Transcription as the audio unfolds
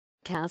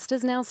Cast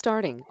is now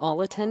starting. All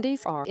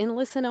attendees are in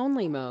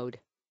listen-only mode.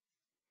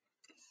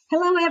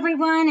 Hello,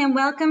 everyone, and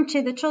welcome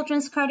to the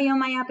Children's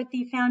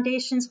Cardiomyopathy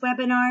Foundation's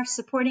webinar,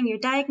 Supporting Your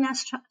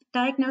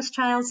Diagnosed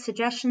Child's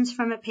Suggestions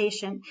from a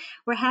Patient.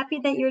 We're happy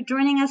that you're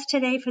joining us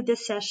today for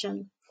this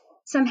session.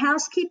 Some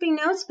housekeeping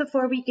notes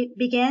before we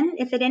begin.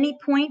 If at any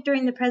point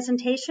during the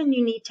presentation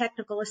you need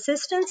technical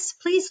assistance,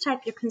 please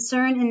type your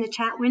concern in the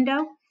chat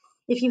window.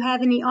 If you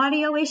have any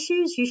audio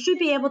issues, you should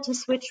be able to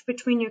switch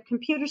between your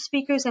computer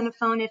speakers and a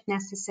phone if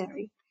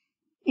necessary.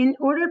 In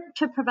order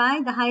to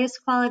provide the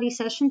highest quality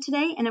session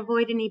today and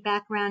avoid any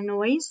background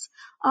noise,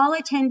 all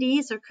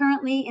attendees are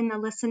currently in the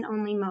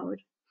listen-only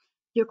mode.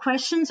 Your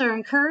questions are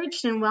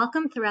encouraged and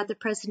welcome throughout the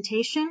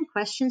presentation.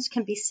 Questions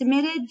can be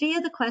submitted via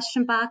the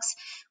question box,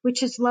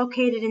 which is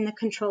located in the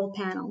control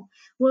panel.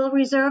 We'll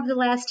reserve the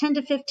last 10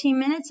 to 15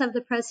 minutes of the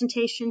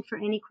presentation for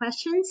any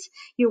questions.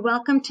 You're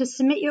welcome to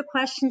submit your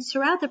questions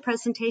throughout the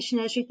presentation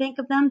as you think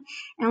of them,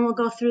 and we'll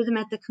go through them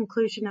at the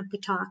conclusion of the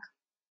talk.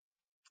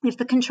 If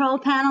the control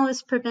panel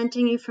is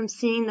preventing you from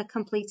seeing the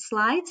complete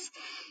slides,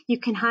 you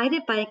can hide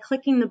it by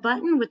clicking the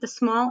button with the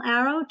small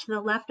arrow to the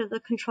left of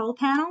the control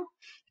panel.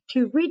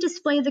 To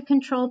redisplay the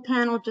control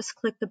panel, just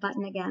click the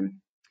button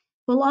again.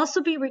 We'll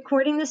also be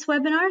recording this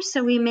webinar,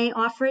 so we may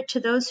offer it to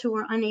those who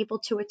are unable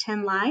to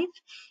attend live.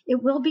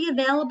 It will be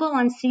available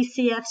on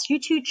CCF's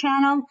YouTube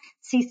channel,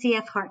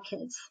 CCF Heart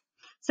Kids.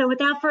 So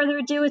without further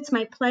ado, it's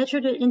my pleasure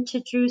to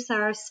introduce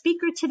our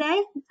speaker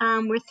today.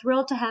 We're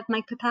thrilled to have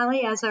Mike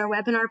Papale as our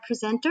webinar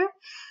presenter.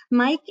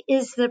 Mike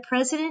is the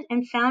president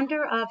and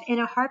founder of In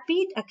a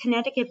Heartbeat, a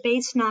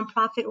Connecticut-based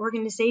nonprofit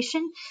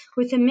organization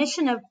with a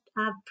mission of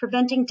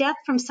preventing death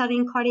from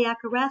sudden cardiac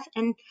arrest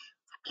and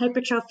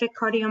hypertrophic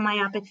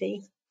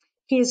cardiomyopathy.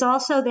 He is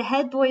also the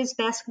head boys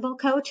basketball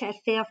coach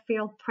at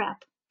Fairfield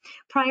Prep.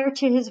 Prior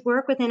to his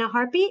work within a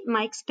Heartbeat,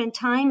 Mike spent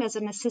time as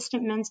an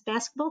assistant men's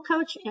basketball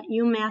coach at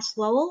UMass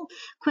Lowell,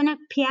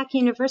 Quinnipiac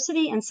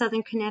University, and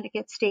Southern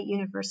Connecticut State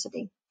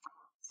University.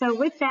 So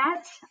with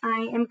that,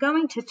 I am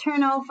going to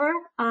turn over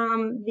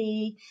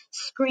the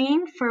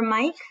screen for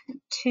Mike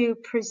to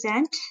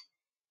present.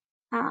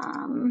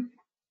 And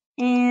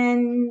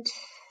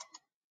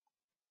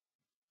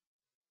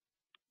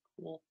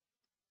Cool.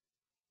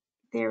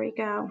 There we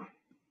go.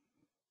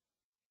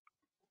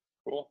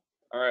 Cool.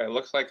 All right.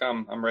 Looks like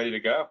I'm ready to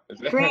go.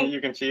 Great.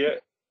 You can see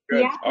it?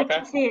 Good. Yeah, I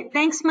can see it.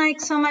 Thanks,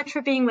 Mike, so much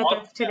for being with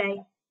us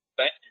today.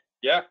 Thank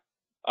you. Yeah.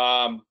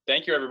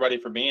 Thank you, everybody,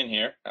 for being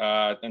here.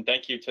 And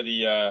thank you to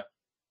the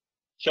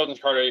Children's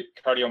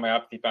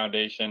Cardiomyopathy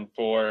Foundation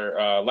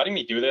for letting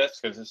me do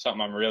this, because it's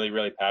something I'm really,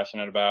 really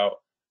passionate about.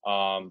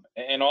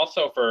 And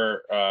also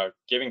for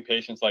giving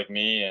patients like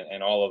me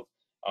and all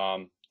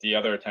of the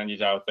other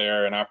attendees out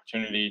there an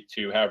opportunity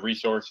to have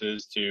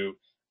resources to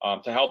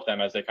help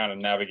them as they kind of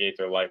navigate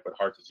their life with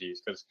heart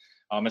disease, because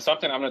it's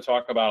something I'm going to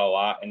talk about a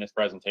lot in this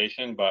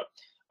presentation, but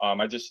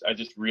I just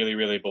really,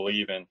 really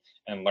believe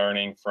in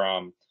learning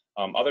from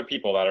other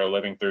people that are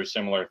living through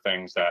similar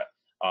things that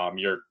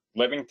you're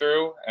living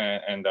through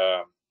and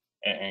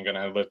going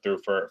to live through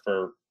for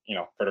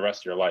the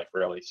rest of your life,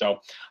 really. So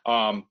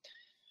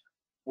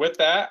with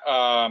that,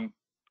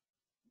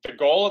 the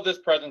goal of this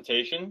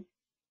presentation,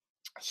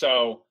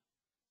 so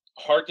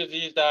heart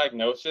disease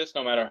diagnosis,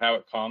 no matter how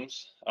it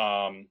comes,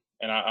 and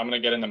I'm going to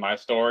get into my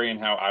story and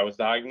how I was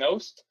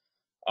diagnosed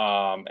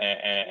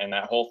and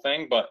that whole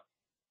thing, but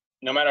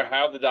no matter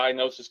how the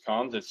diagnosis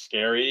comes, it's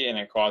scary and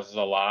it causes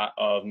a lot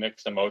of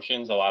mixed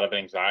emotions, a lot of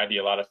anxiety,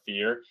 a lot of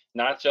fear,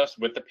 not just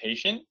with the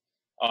patient,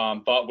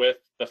 but with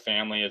the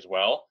family as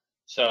well.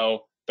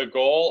 So the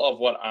goal of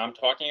what I'm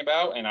talking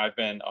about, and I've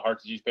been a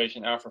heart disease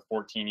patient now for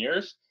 14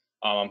 years,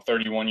 I'm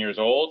 31 years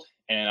old,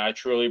 and I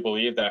truly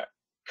believe that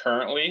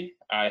currently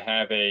I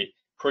have a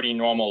pretty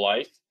normal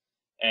life,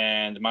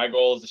 and my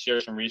goal is to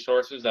share some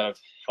resources that have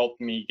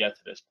helped me get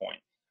to this point,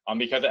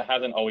 because it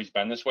hasn't always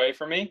been this way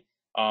for me,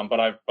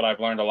 but I've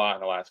learned a lot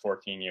in the last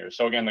 14 years.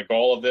 So again, the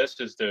goal of this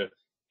is to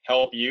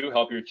help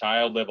your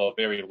child live a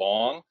very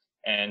long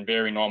and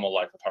very normal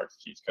life with heart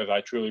disease, because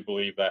I truly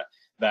believe that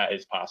that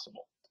is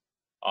possible,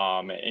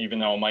 even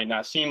though it might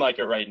not seem like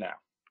it right now.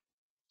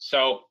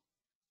 So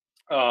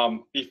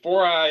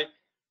before I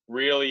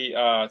really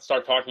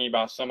start talking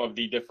about some of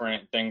the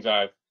different things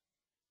I've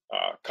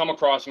come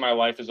across in my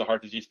life as a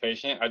heart disease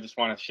patient, I just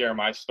want to share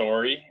my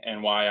story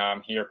and why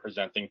I'm here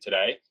presenting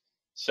today.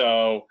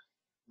 So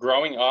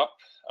growing up,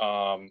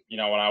 when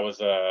I was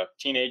a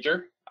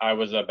teenager, I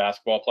was a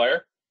basketball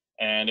player,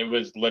 and it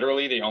was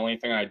literally the only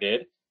thing I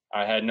did.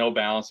 I had no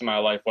balance in my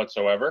life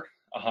whatsoever.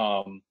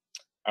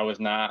 I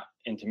was not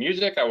into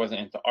music. I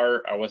wasn't into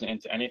art. I wasn't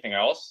into anything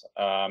else.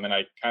 And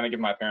I kind of give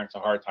my parents a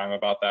hard time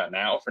about that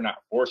now for not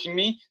forcing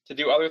me to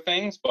do other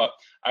things, but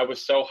I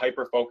was so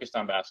hyper-focused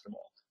on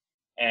basketball.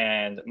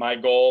 And my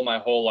goal my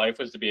whole life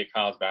was to be a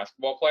college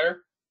basketball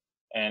player.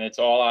 And it's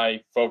all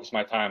I focused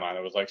my time on.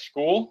 It was like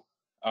school,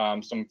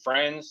 some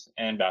friends,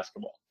 and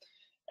basketball.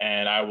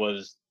 And I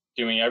was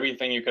doing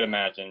everything you could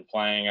imagine,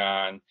 playing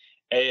on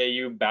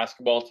AAU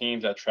basketball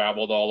teams that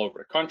traveled all over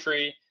the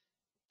country,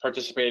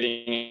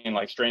 participating in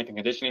like strength and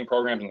conditioning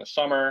programs in the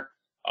summer,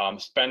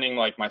 spending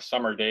like my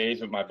summer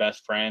days with my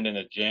best friend in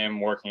the gym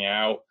working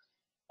out,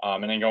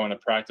 and then going to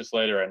practice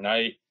later at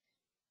night.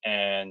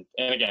 And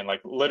again,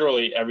 like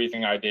literally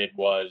everything I did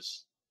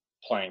was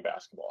playing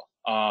basketball.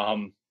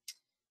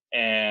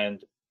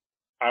 And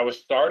I was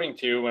starting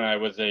to, when I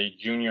was a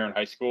junior in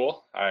high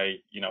school, I,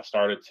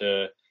 started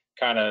to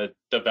kind of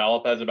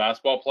develop as a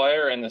basketball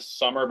player. And the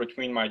summer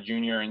between my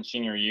junior and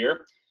senior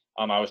year,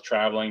 I was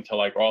traveling to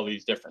like all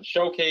these different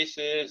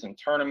showcases and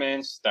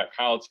tournaments that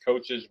college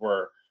coaches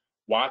were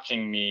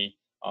watching me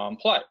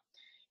play.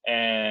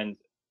 And,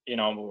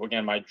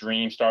 again, my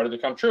dream started to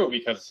come true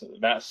because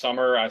that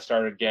summer I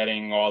started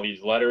getting all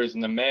these letters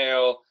in the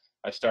mail.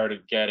 I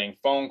started getting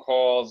phone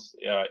calls,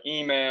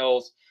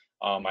 emails.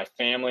 My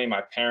family,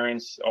 my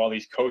parents, all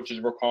these coaches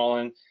were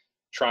calling,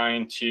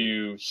 trying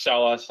to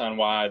sell us on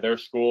why their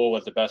school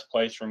was the best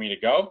place for me to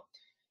go.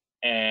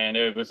 And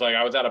it was like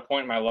I was at a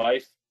point in my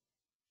life.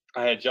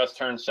 I had just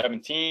turned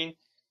 17.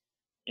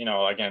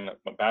 Again,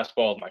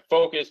 basketball was my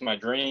focus, my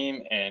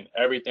dream, and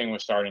everything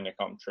was starting to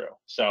come true.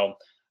 So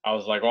I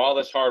was like, all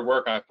this hard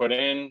work I put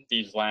in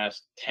these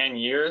last 10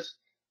 years,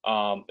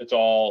 it's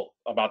all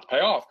about to pay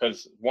off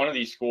because one of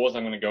these schools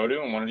I'm going to go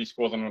to and one of these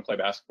schools I'm going to play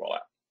basketball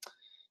at.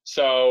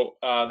 So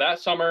that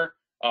summer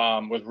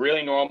was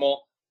really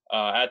normal.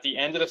 At the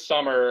end of the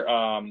summer,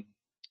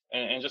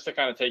 and just to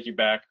kind of take you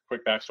back,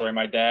 quick backstory,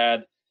 my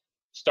dad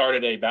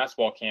started a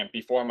basketball camp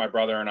before my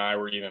brother and I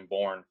were even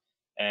born.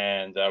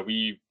 And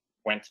we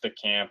went to the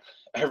camp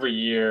every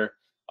year.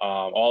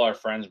 All our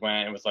friends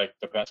went. It was like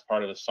the best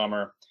part of the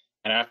summer.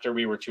 And after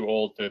we were too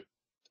old to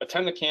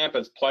attend the camp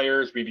as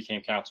players, we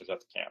became counselors at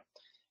the camp.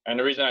 And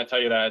the reason I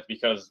tell you that is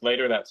because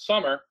later that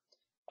summer,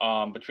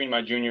 between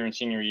my junior and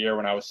senior year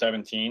when I was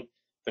 17,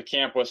 the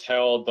camp was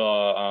held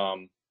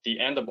the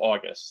end of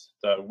August,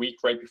 the week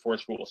right before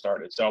school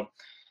started. So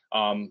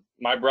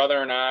my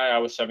brother and I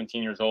was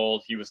 17 years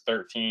old. He was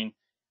 13.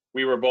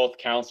 We were both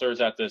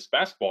counselors at this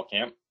basketball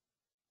camp.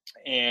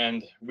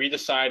 And we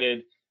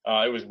decided,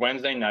 it was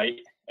Wednesday night,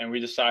 and we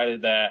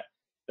decided that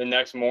the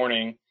next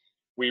morning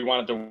we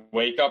wanted to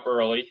wake up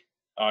early.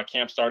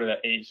 Camp started at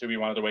 8, so we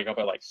wanted to wake up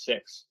at like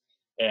 6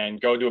 and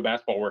go do a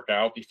basketball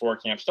workout before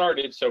camp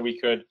started so we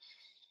could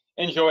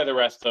enjoy the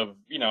rest of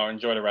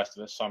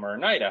the summer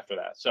night after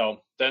that.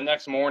 So the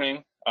next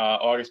morning,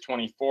 August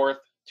 24th,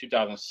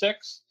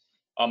 2006,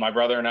 my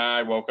brother and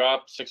I woke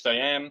up 6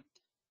 a.m.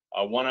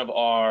 One of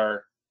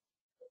our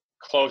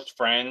close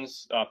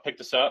friends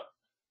picked us up,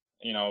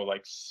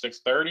 like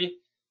 6:30.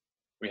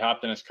 We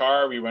hopped in his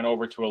car. We went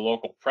over to a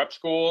local prep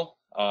school,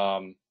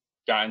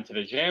 got into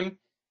the gym,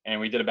 and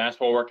we did a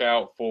basketball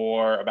workout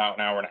for about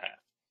an hour and a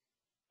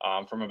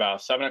half, from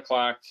about 7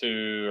 o'clock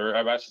or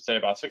I should say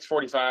about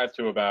 6:45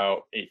 to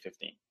about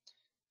 8:15.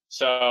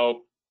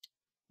 So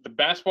the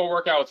basketball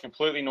workout was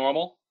completely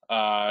normal.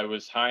 It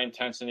was high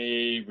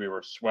intensity. We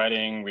were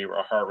sweating.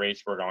 Our heart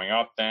rates were going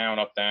up, down,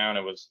 up, down.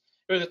 It was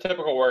a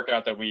typical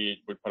workout that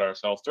we would put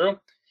ourselves through.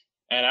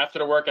 And after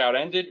the workout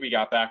ended, we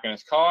got back in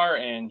his car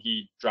and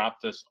he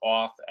dropped us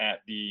off at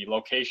the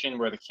location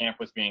where the camp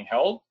was being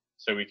held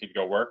so we could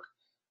go work.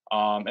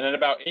 And at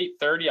about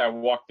 8:30, I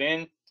walked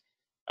in.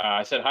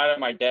 I said hi to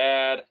my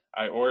dad.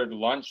 I ordered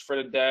lunch for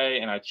the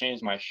day and I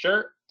changed my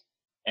shirt.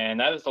 And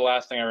that is the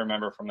last thing I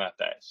remember from that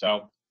day.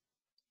 So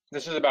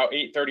this is about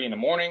 8:30 in the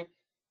morning.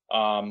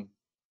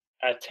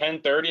 At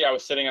 10:30, I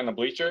was sitting on the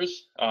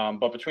bleachers.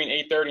 But between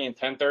 8:30 and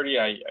 10:30,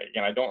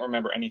 I don't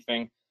remember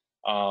anything.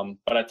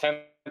 But at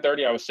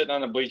 10:30, I was sitting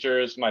on the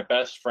bleachers. My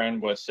best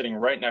friend was sitting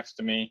right next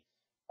to me.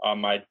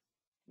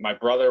 My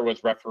brother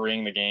was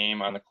refereeing the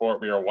game on the court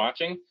we were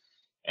watching,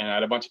 and I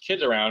had a bunch of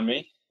kids around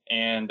me.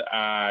 And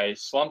I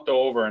slumped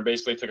over and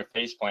basically took a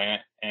face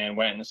plant and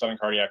went into sudden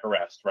cardiac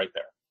arrest right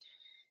there.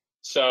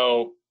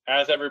 So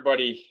as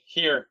everybody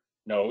here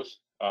knows,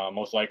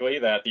 most likely,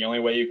 that the only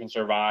way you can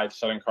survive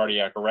sudden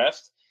cardiac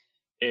arrest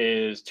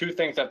is two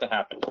things have to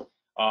happen.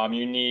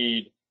 You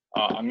need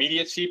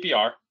immediate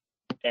CPR,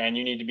 and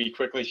you need to be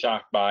quickly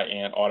shocked by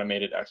an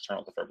automated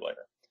external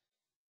defibrillator.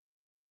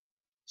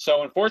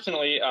 So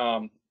unfortunately,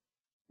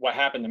 what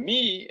happened to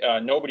me,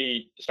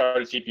 nobody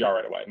started CPR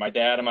right away. My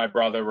dad and my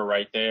brother were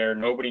right there.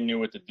 Nobody knew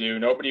what to do.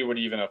 Nobody would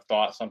even have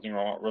thought something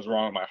was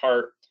wrong with my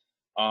heart.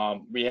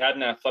 We had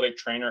an athletic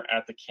trainer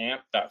at the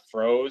camp that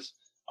froze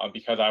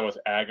because I was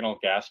agonal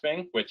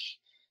gasping, which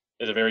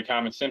is a very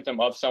common symptom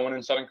of someone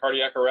in sudden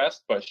cardiac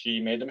arrest, but she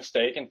made the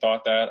mistake and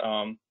thought that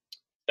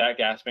that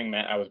gasping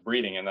meant I was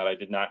breathing and that I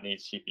did not need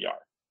CPR.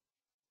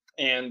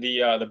 And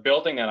the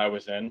building that I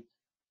was in,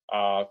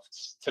 to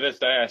this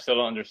day, I still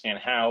don't understand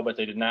how, but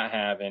they did not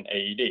have an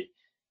AED.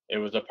 It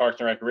was a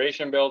Parks and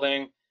Recreation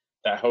building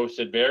that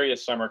hosted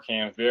various summer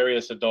camps,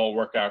 various adult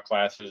workout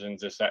classes, and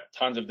just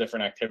tons of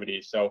different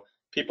activities. So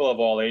people of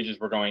all ages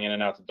were going in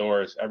and out the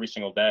doors every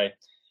single day,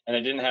 and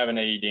they didn't have an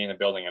AED in the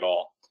building at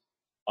all.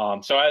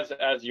 So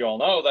as you all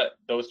know, that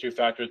those two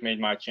factors made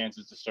my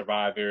chances to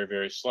survive very,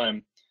 very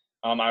slim.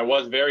 I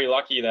was very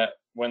lucky that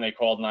when they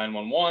called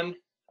 911,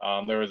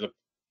 there was a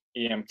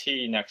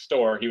EMT next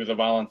door. He was a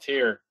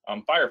volunteer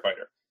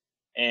firefighter.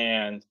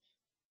 and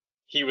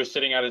he was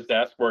sitting at his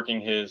desk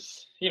working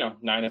his,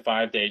 9 to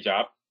 5 day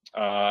job,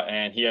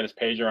 and he had his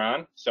pager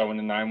on. So when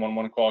the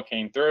 911 call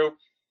came through,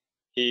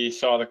 he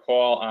saw the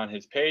call on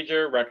his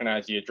pager,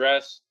 recognized the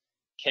address,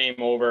 came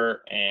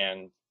over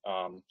and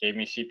gave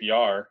me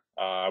CPR.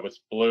 I was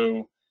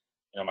blue.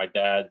 My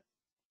dad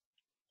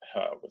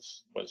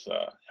was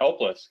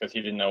helpless because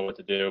he didn't know what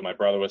to do. My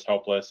brother was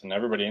helpless, and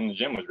everybody in the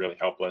gym was really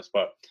helpless.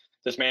 But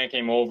this man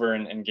came over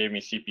and gave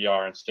me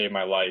CPR and saved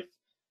my life,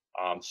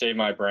 saved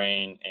my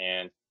brain,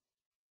 and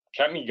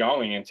kept me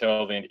going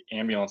until the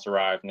ambulance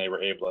arrived and they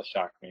were able to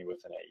shock me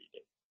with an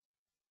AED.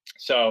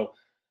 So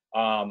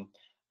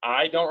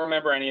I don't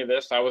remember any of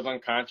this. I was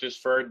unconscious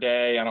for a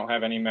day. I don't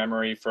have any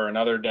memory for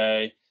another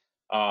day.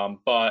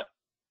 But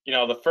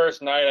the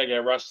first night I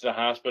get rushed to the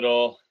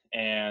hospital,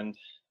 and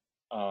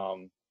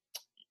a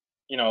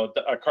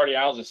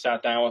cardiologist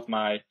sat down with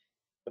my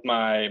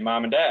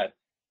mom and dad,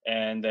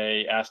 and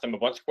they asked them a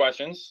bunch of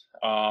questions,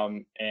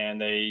 and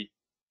they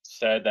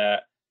said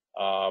that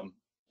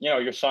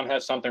your son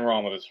has something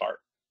wrong with his heart.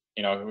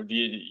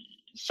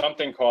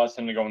 Something caused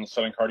him to go into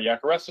sudden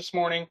cardiac arrest this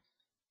morning.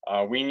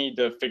 We need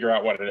to figure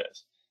out what it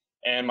is.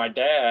 And my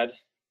dad,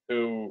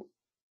 who,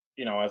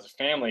 as a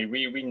family,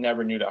 we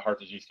never knew that heart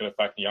disease could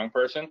affect a young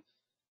person.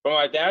 But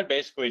my dad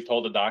basically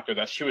told the doctor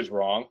that she was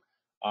wrong.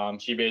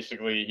 He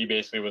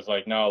basically was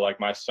like, no, like,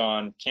 my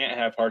son can't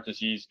have heart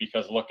disease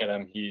because look at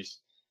him. He's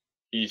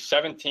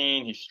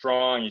 17, he's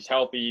strong, he's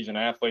healthy, he's an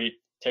athlete,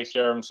 takes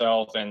care of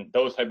himself, and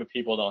those type of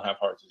people don't have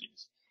heart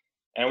disease.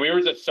 And we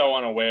were just so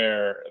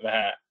unaware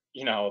that,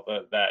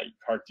 that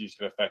heart disease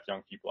could affect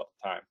young people at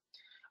the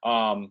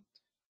time.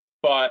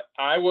 But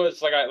I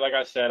was, like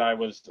I said, I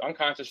was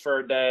unconscious for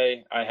a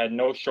day. I had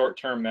no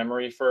short-term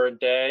memory for a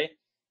day.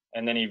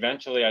 And then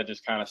eventually I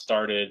just kind of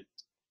started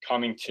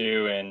coming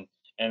to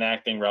and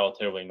acting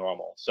relatively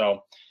normal.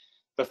 So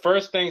the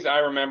first things I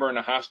remember in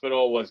the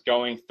hospital was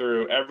going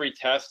through every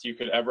test you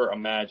could ever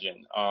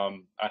imagine. I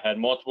had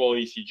multiple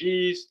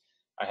ECGs,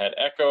 I had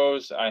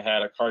echoes, I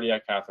had a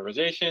cardiac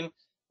catheterization,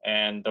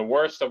 and the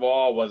worst of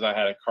all was I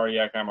had a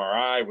cardiac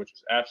MRI, which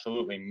was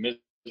absolutely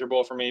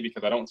miserable for me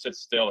because I don't sit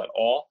still at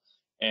all.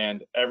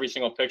 And every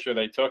single picture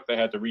they took, they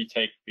had to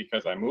retake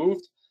because I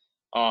moved.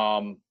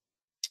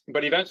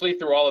 But eventually,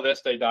 through all of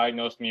this, they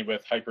diagnosed me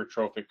with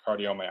hypertrophic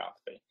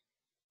cardiomyopathy.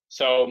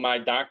 So my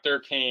doctor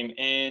came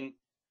in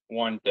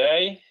one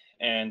day,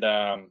 and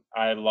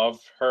I love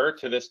her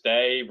to this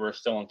day. We're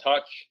still in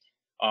touch.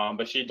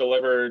 But she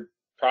delivered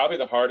probably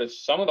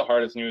some of the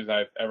hardest news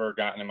I've ever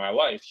gotten in my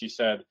life. She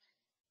said,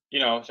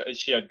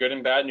 she had good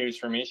and bad news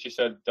for me. She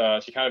said,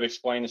 she kind of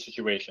explained the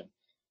situation.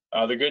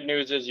 The good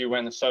news is you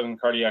went into sudden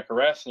cardiac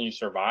arrest and you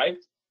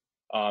survived.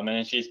 And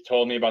then she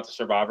told me about the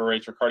survival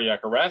rates for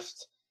cardiac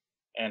arrest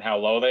and how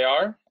low they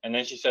are. And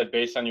then she said,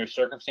 based on your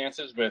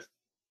circumstances with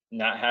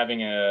not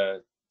having a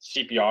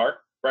CPR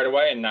right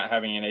away and not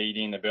having an AED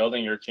in the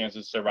building, your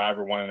chances to survive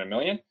are 1 in a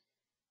million.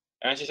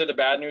 And she said, the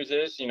bad news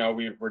is,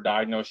 we're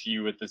diagnosing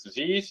you with this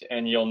disease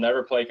and you'll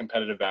never play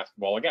competitive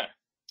basketball again.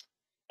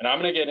 And I'm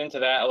going to get into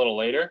that a little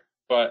later.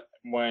 But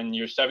when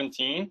you're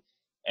 17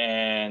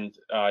 and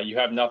you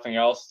have nothing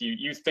else,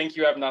 you think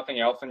you have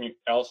nothing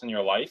else in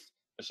your life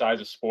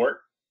besides a sport,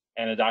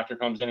 and a doctor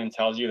comes in and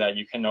tells you that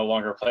you can no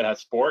longer play that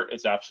sport,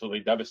 it's absolutely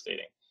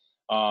devastating.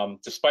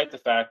 Despite the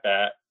fact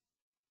that,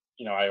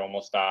 I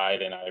almost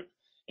died and I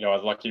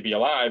was lucky to be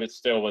alive, it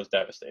still was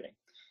devastating.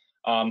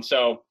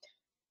 So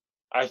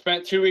I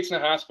spent 2 weeks in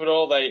the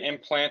hospital. They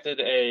implanted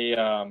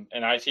an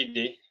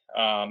ICD,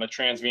 a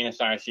transvenous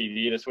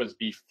ICD. This was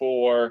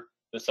before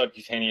the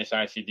subcutaneous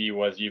ICD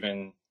was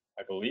even,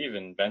 I believe,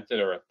 invented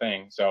or a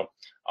thing. So,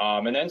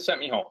 and then sent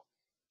me home.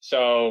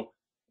 So,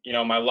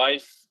 my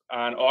life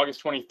on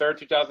August 23rd,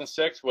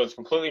 2006 was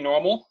completely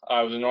normal.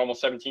 I was a normal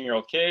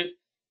 17-year-old kid.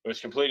 It was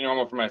completely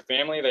normal for my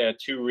family. They had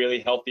 2 really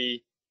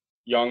healthy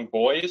young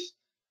boys.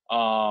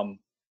 And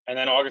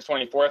then August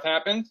 24th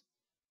happened.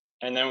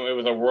 And then it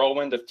was a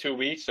whirlwind of 2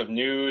 weeks of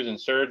news and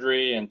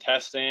surgery and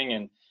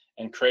testing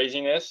and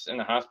craziness in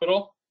the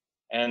hospital.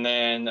 And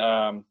then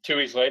 2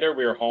 weeks later,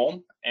 we were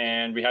home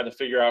and we had to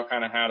figure out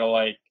kind of how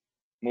to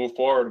move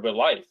forward with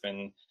life.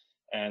 And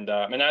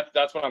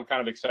that's what I'm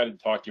kind of excited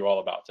to talk to you all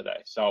about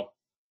today. So,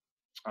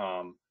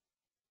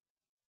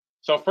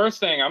 first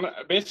thing,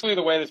 basically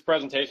the way this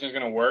presentation is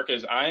going to work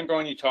is I'm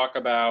going to talk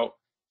about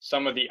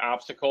some of the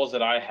obstacles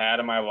that I had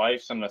in my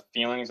life, some of the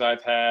feelings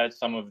I've had,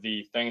 some of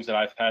the things that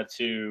I've had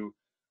to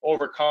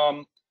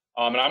overcome.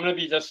 And I'm going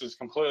to be just as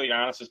completely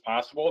honest as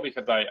possible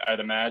because I'd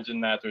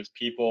imagine that there's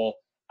people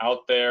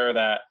out there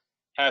that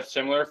have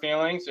similar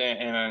feelings,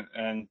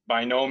 and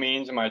by no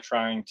means am I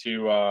trying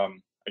to,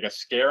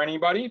 scare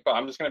anybody, but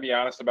I'm just going to be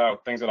honest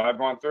about things that I've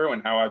gone through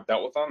and how I've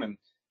dealt with them and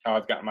how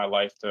I've gotten my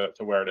life to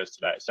where it is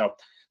today. So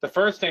the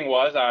first thing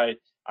was I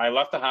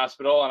left the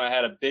hospital and I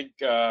had a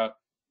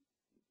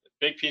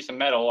big piece of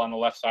metal on the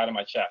left side of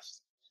my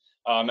chest.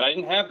 And I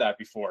didn't have that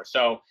before.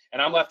 So,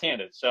 and I'm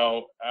left-handed.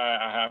 So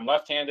I'm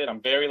left-handed.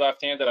 I'm very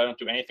left-handed. I don't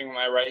do anything with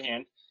my right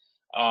hand.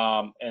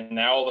 And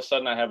now all of a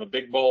sudden I have a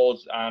big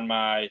bulge on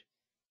my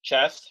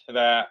chest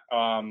that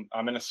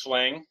I'm in a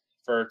sling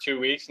for 2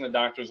 weeks, and the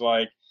doctor's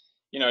like,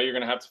 you're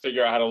going to have to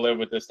figure out how to live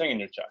with this thing in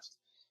your chest.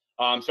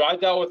 So I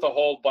dealt with a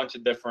whole bunch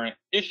of different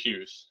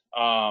issues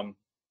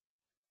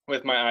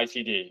with my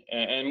ICD,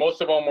 and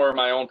most of them were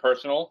my own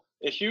personal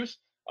issues.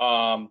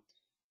 For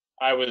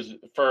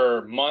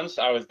months,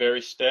 I was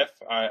very stiff.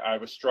 I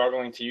was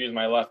struggling to use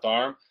my left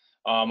arm.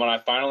 When I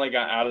finally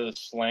got out of the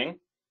sling,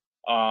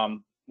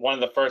 one of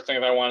the first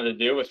things I wanted to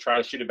do was try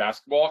to shoot a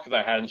basketball, because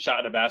I hadn't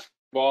shot a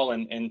basketball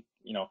in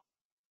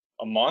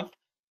a month.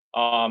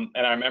 And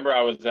I remember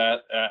I was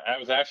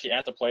actually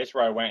at the place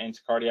where I went into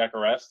cardiac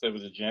arrest. It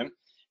was a gym,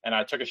 and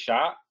I took a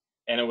shot,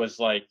 and it was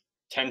like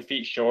 10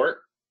 feet short,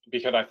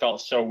 because I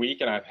felt so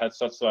weak and I've had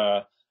such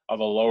a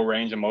low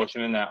range of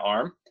motion in that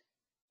arm.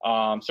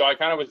 So I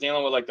kind of was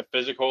dealing with like the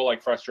physical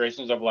like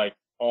frustrations of like,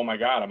 oh my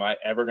God, am I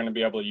ever going to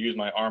be able to use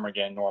my arm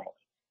again normally?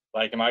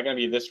 Like, am I going to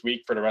be this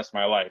weak for the rest of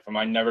my life? Am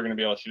I never going to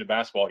be able to shoot a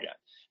basketball again?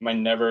 Am I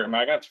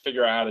going to have to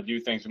figure out how to do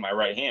things with my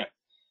right hand,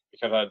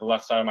 because the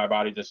left side of my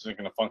body just isn't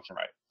going to function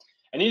right?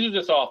 And these are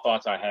just all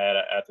thoughts I had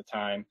at the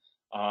time.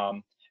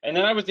 And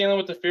then I was dealing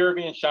with the fear of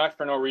being shocked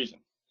for no reason.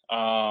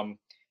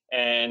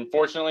 And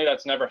fortunately,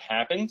 that's never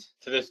happened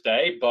to this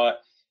day.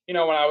 But, when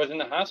I was in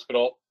the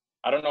hospital,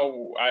 I don't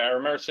know, I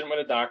remember sitting with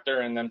a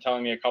doctor and them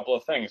telling me a couple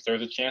of things.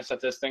 There's a chance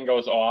that this thing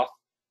goes off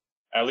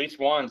at least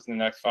once in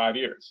the next 5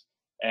 years,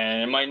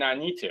 and it might not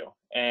need to.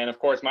 And of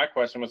course, my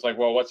question was like,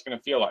 well, what's it going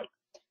to feel like?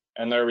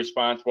 And their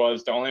response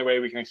was, the only way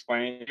we can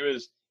explain it to you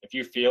is if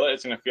you feel it,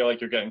 it's going to feel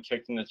like you're getting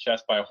kicked in the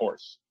chest by a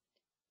horse.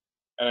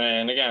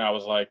 And again, I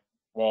was like,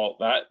 well,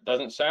 that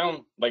doesn't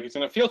sound like it's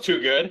going to feel too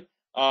good.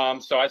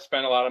 So I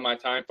spent a lot of my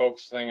time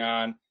focusing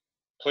on,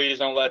 please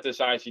don't let this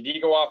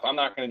ICD go off. I'm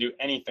not going to do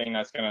anything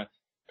that's going to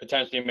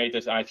potentially make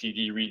this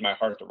ICD read my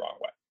heart the wrong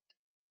way.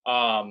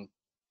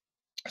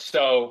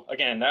 So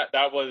again,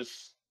 that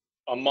was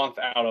a month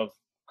out of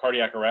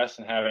cardiac arrest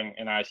and having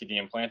an ICD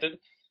implanted.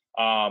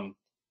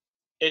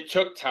 It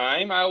took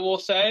time, I will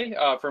say,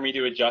 for me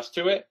to adjust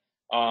to it.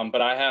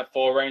 But I have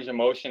full range of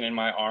motion in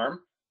my arm.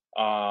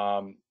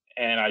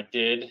 And I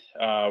did,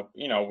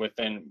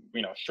 within,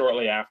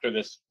 shortly after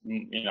this,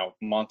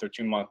 month or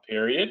 2 month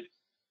period.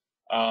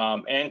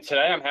 And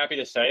today I'm happy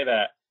to say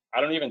that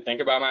I don't even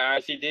think about my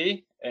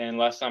ICD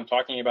unless I'm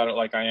talking about it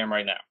like I am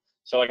right now.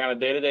 So like on a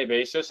day-to-day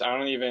basis, I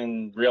don't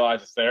even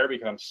realize it's there,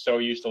 because I'm so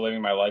used to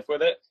living my life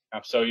with it.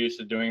 I'm so used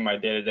to doing my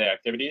day-to-day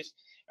activities.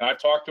 And I've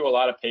talked to a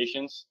lot of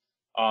patients,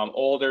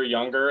 older,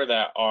 younger,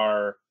 that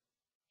are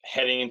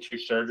heading into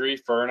surgery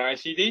for an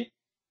ICD.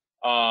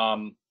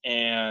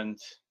 And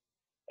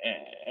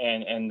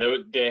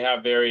they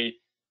have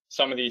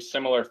some of these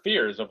similar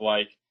fears of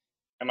like,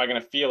 am I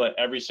going to feel it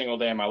every single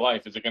day of my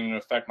life? Is it going to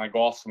affect my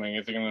golf swing?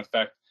 Is it going to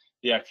affect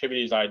the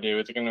activities I do?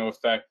 Is it going to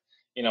affect,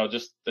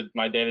 just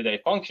my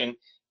day-to-day function?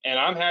 And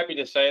I'm happy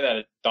to say that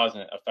it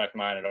doesn't affect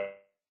mine at all.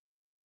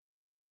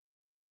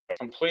 It's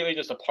completely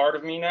just a part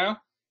of me now.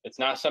 It's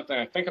not something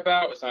I think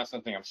about. It's not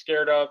something I'm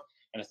scared of.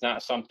 And it's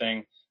not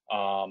something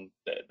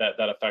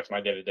that affects my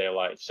day-to-day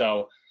life.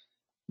 So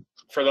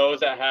for those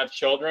that have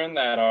children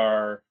that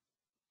are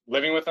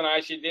living with an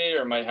ICD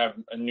or might have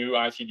a new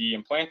ICD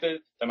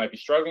implanted that might be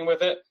struggling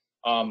with it,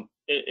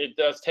 it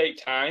does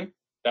take time,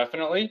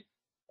 definitely,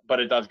 but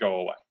it does go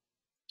away.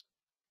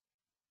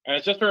 And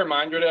it's just a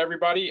reminder to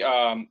everybody,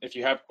 if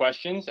you have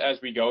questions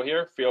as we go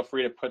here, feel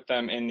free to put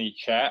them in the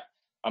chat.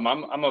 I'm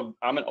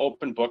an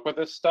open book with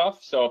this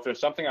stuff, so if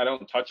there's something I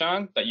don't touch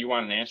on that you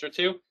want an answer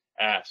to,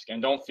 ask,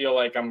 and don't feel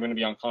like I'm going to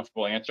be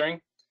uncomfortable answering.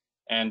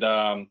 And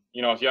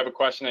if you have a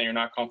question that you're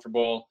not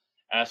comfortable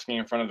asking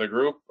in front of the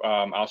group,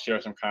 I'll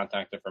share some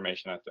contact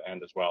information at the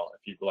end as well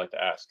if you'd like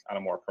to ask on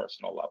a more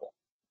personal level.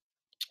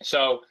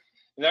 So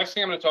the next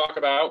thing I'm going to talk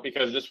about,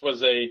 because this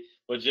was a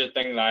legit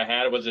thing that I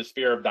had, was this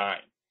fear of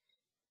dying.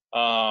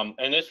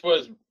 And this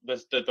was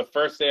the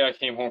first day I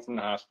came home from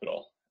the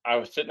hospital. I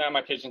was sitting at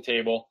my kitchen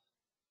table,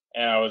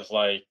 and I was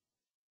like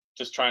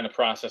just trying to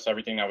process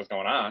everything that was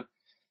going on.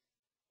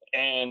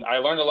 And I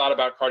learned a lot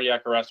about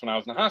cardiac arrest when I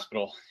was in the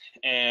hospital.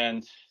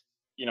 And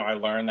I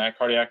learned that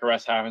cardiac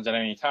arrest happens at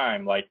any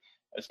time, like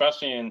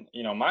especially in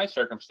my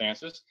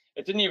circumstances.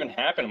 It didn't even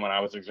happen when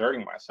I was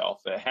exerting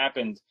myself. It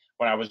happened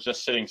when I was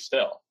just sitting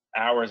still,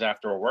 hours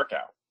after a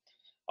workout.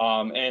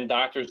 And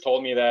doctors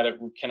told me that it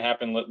can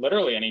happen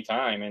literally any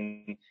time,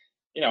 and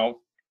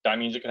that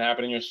means it can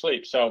happen in your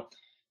sleep. So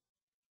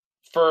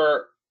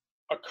for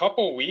a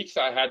couple weeks,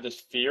 I had this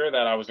fear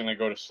that I was going to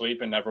go to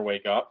sleep and never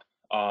wake up.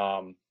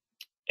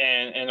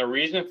 And the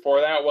reason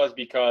for that was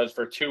because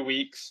for 2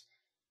 weeks,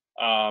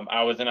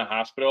 I was in a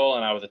hospital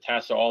and I was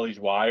attached to all these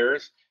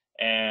wires.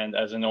 And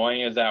as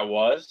annoying as that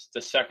was,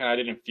 the second I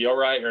didn't feel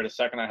right, or the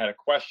second I had a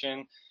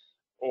question,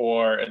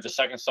 or the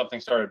second something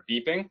started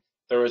beeping,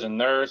 there was a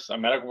nurse, a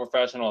medical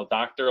professional, a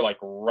doctor, like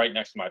right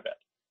next to my bed.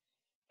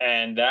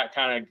 And that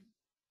kind of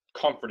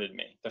comforted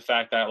me, the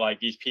fact that like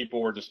these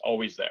people were just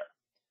always there.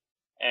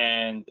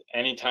 And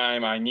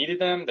anytime I needed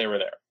them, they were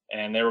there.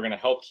 And they were going to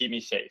help keep me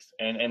safe.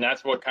 And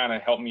that's what kind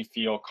of helped me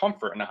feel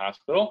comfort in the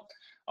hospital.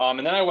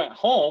 And then I went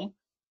home,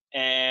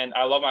 and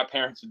I love my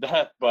parents to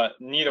death, but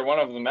neither one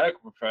of them is a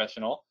medical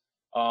professional.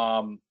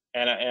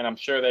 And I'm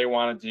sure they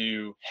wanted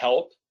to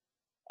help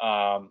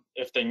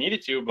if they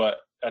needed to, but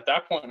at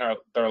that point in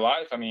their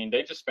life, I mean,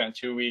 they just spent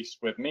 2 weeks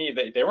with me.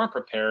 They weren't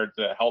prepared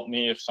to help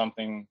me if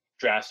something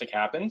drastic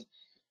happened.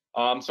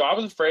 So I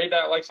was afraid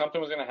that like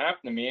something was going to happen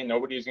to me and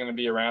nobody was going to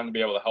be around to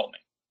be able to help me.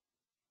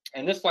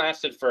 And this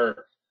lasted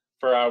for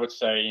I would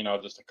say, you know,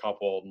 just a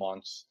couple of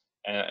months,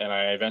 and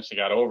I eventually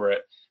got over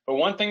it. But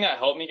one thing that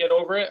helped me get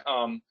over it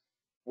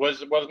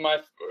was my,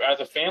 as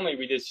a family,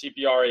 we did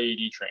CPR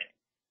AED training.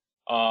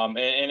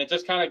 And it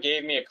just kind of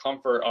gave me a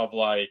comfort of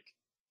like,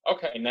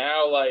 okay,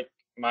 now like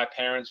my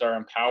parents are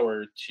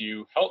empowered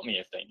to help me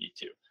if they need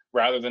to,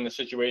 rather than the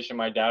situation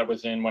my dad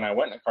was in when I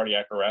went into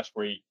cardiac arrest,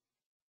 where he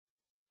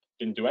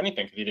didn't do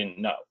anything because he didn't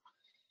know.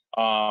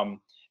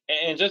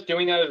 And just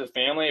doing that as a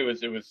family, it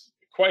was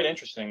quite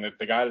interesting. That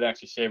the guy that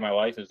actually saved my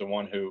life is the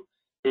one who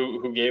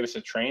gave us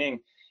the training,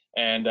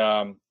 and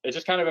it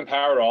just kind of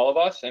empowered all of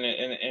us, and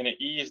it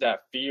eased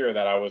that fear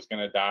that I was going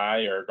to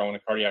die or go into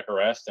cardiac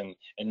arrest, and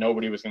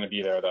nobody was going to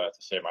be there to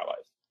save my life.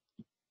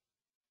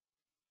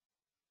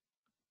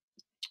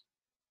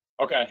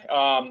 Okay,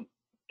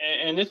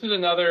 and this is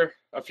a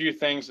few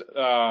things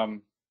that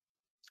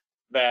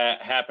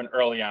happened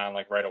early on,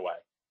 like right away.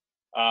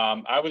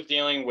 I was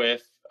dealing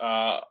with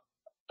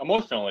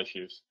emotional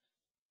issues,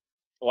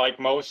 like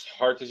most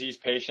heart disease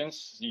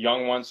patients,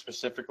 young ones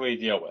specifically,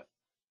 deal with,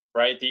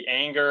 right? The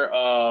anger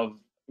of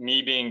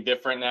me being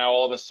different now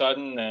all of a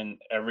sudden than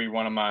every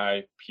one of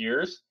my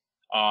peers,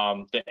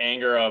 the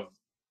anger of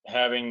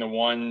having the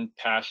one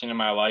passion in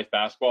my life,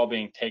 basketball,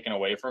 being taken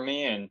away from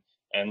me, and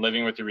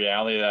living with the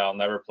reality that I'll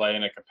never play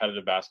in a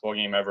competitive basketball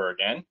game ever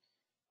again.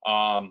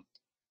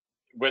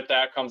 With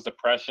that comes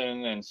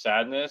depression and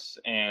sadness,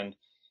 and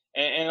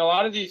a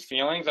lot of these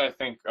feelings, I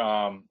think,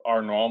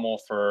 are normal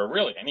for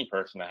really any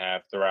person to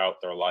have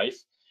throughout their life.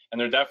 And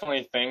they're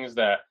definitely things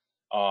that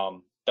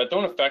that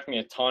don't affect me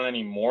a ton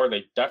anymore.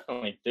 They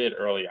definitely did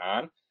early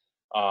on.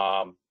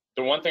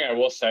 The one thing I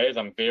will say is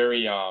I'm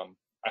very I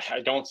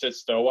don't sit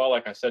still well,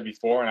 like I said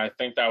before, and I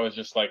think that was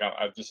just like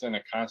I'm just in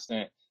a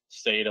constant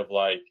state of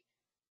like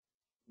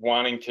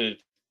wanting to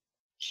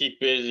keep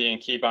busy and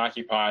keep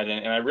occupied,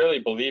 and I really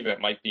believe it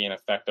might be an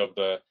effect of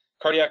the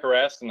cardiac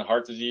arrest and the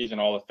heart disease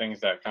and all the things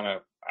that kind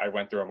of I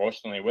went through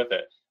emotionally with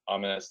it.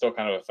 And it still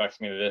kind of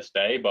affects me to this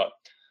day. But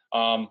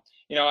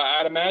you know,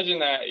 I'd imagine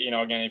that, you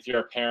know, again, if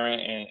you're a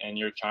parent and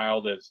your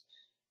child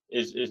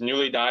is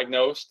newly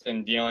diagnosed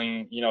and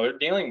dealing, you know, they're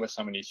dealing with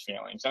some of these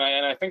feelings, and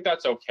I think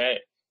that's okay.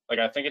 Like,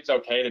 I think it's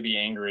okay to be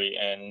angry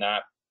and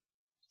not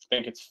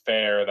think it's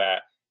fair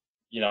that,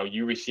 you know,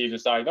 you received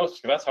this diagnosis,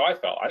 because that's how I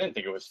felt. I didn't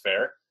think it was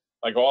fair.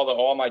 Like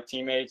all my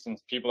teammates and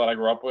people that I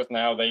grew up with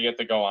now, they get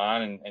to go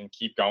on and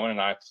keep going,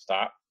 and I have to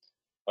stop.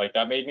 Like,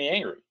 that made me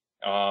angry.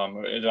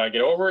 Did I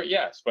get over it?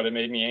 Yes, but it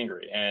made me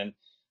angry. And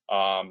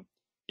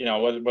you know,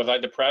 was I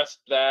depressed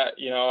that,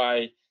 you know,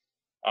 I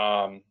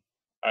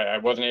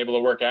wasn't able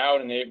to work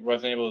out and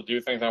wasn't able to do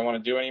things I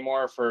want to do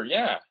anymore?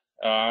 Yeah.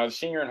 I was a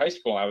senior in high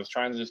school, and I was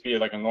trying to just be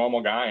like a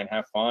normal guy and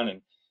have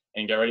fun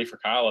and get ready for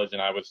college,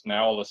 and I was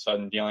now all of a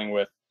sudden dealing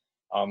with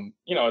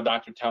you know, a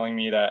doctor telling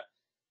me that,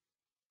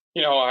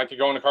 you know, I could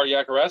go into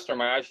cardiac arrest or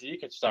my ICD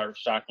could start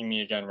shocking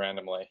me again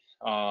randomly.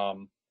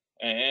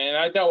 And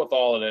I dealt with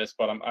all of this,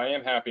 but I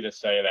am happy to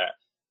say that,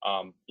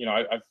 you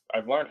know,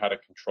 I've learned how to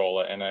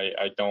control it, and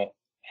I don't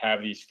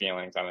have these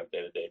feelings on a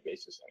day-to-day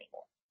basis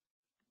anymore.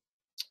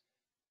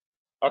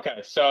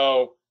 Okay,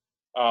 so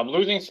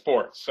losing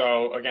sports.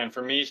 So again,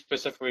 for me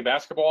specifically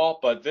basketball,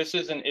 but this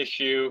is an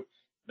issue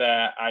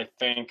that I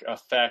think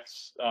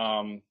affects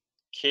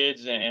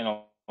kids in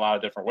a lot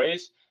of different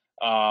ways.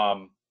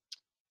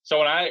 So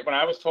when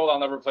I was told I'll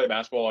never play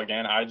basketball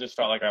again, I just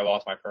felt like I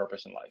lost my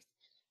purpose in life.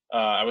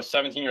 I was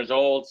 17 years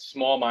old,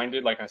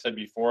 small-minded, like I said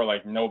before,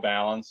 like no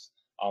balance.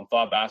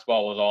 Thought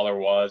basketball was all there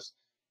was,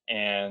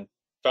 and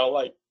felt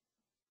like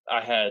I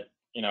had,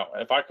 you know,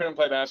 if I couldn't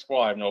play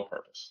basketball, I have no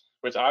purpose,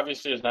 which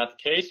obviously is not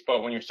the case.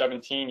 But when you're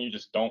 17, you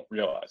just don't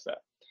realize that.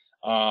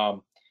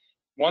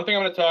 One thing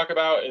I'm going to talk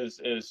about is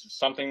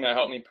something that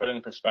helped me put it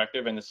in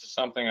perspective, and this is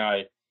something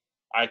I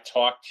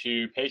talk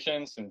to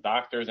patients and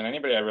doctors and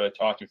anybody I really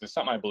talk to, because it's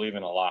something I believe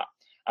in a lot.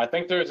 I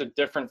think there's a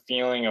different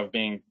feeling of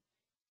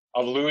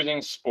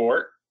losing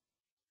sport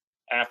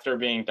after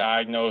being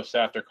diagnosed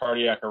after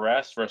cardiac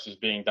arrest versus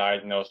being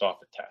diagnosed off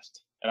a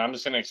test. And I'm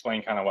just going to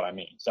explain kind of what I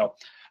mean. So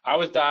I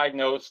was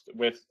diagnosed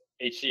with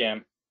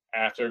HCM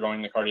after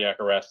going to cardiac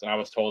arrest, and I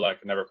was told I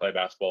could never play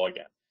basketball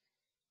again.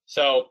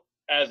 So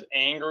as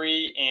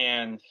angry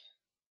and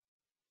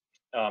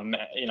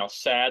you know,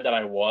 sad that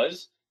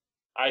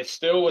I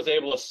still was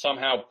able to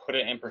somehow put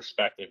it in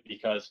perspective,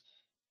 because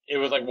it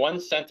was like one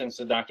sentence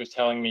the doctor's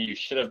telling me you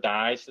should have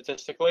died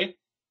statistically,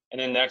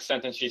 and then the next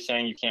sentence she's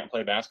saying you can't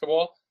play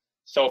basketball.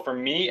 So for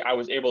me, I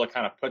was able to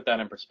kind of put that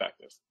in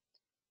perspective.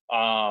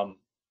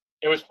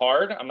 It was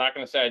hard. I'm not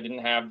going to say I didn't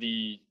have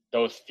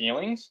those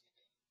feelings,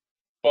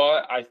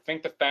 but I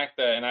think the fact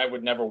that, and I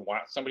would never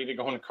want somebody to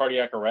go into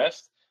cardiac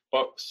arrest,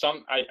 but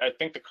I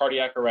think the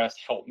cardiac arrest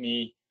helped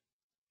me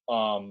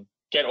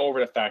get over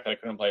the fact that I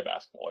couldn't play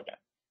basketball again.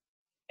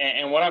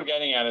 And what I'm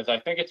getting at is I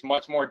think it's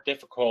much more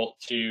difficult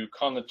to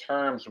come to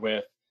terms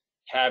with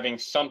having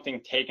something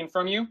taken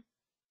from you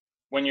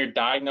when you're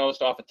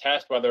diagnosed off a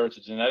test, whether it's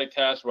a genetic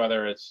test,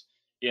 whether it's,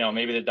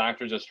 maybe the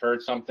doctor just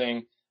heard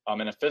something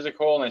in a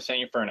physical and they sent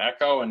you for an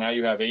echo and now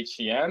you have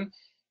HCM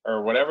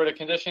or whatever the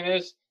condition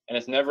is, and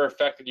it's never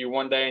affected you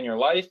one day in your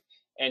life,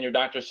 and your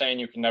doctor's saying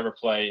you can never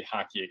play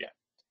hockey again.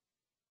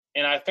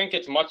 And I think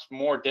it's much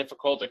more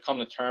difficult to come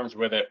to terms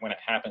with it when it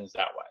happens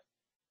that way.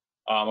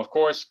 Of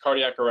course,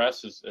 cardiac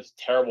arrest is a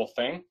terrible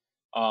thing.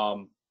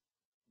 But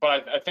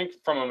I think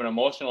from an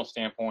emotional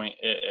standpoint,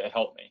 it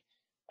helped me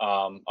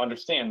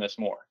understand this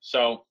more.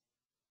 So,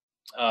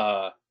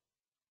 for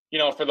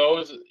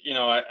those,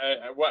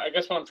 I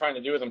guess what I'm trying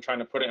to do is I'm trying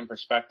to put it in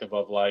perspective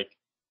of, like,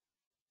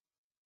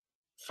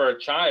 for a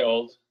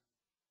child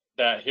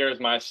that hears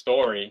my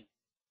story,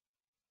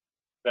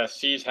 that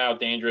sees how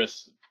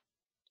dangerous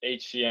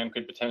HCM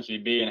could potentially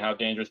be and how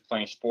dangerous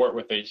playing sport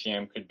with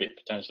HCM could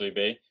potentially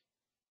be,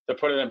 to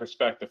put it in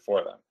perspective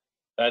for them,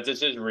 that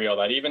this is real,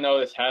 that even though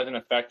this hasn't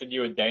affected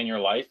you a day in your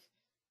life,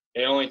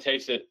 it only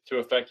takes it to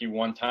affect you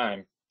one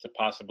time to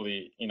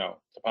possibly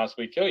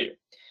kill you.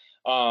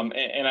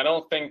 And I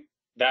don't think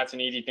that's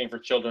an easy thing for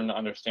children to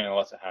understand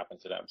unless it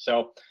happens to them.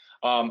 So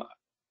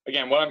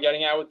again, what I'm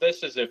getting at with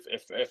this is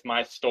if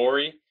my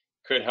story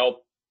could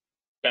help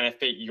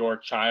benefit your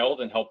child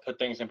and help put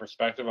things in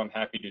perspective, I'm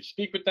happy to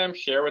speak with them,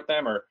 share with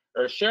them, or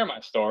share my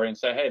story and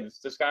say, hey,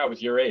 this guy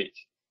was your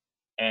age.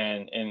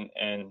 And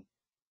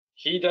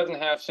he doesn't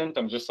have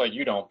symptoms just like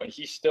you don't, but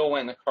he still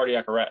went into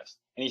cardiac arrest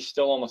and he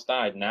still almost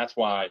died. And that's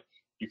why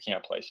you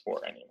can't play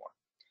sport anymore.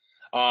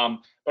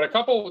 But a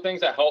couple of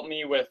things that helped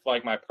me with,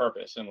 like, my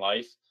purpose in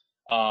life.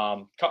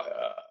 My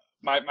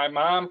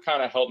mom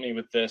kind of helped me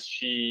with this.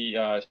 She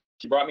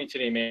brought me to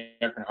the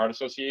American Heart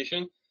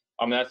Association.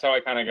 That's how I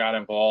kind of got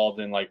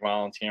involved in, like,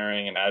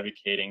 volunteering and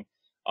advocating.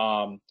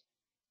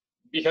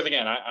 Because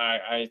again,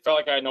 I felt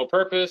like I had no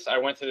purpose. I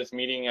went to this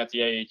meeting at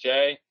the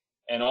AHA,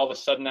 and all of a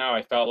sudden now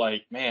I felt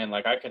like, man,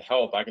 like, I could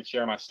help. I could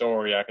share my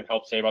story. I could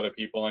help save other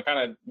people. And it kind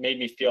of made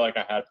me feel like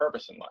I had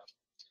purpose in life.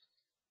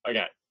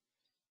 Again,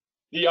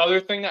 the other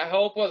thing that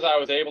helped was I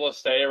was able to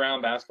stay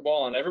around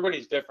basketball, and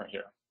everybody's different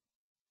here.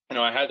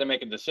 I had to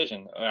make a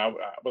decision.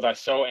 Was I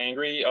so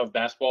angry of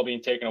basketball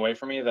being taken away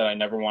from me that I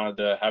never wanted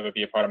to have it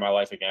be a part of my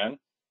life again?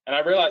 And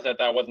I realized that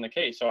that wasn't the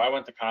case. So I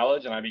went to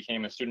college and I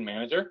became a student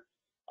manager,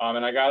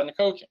 and I got into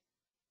coaching.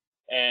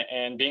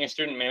 And being a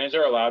student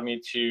manager allowed me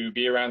to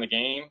be around the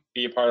game,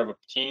 be a part of a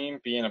team,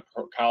 be in a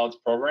college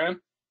program.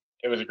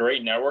 It was a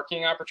great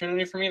networking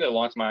opportunity for me that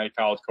launched my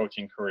college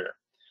coaching career.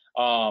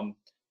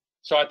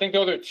 So I think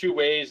those are two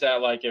ways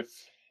that, like,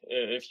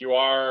 if you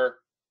are,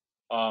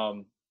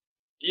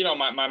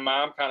 my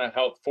mom kind of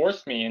helped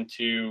force me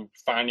into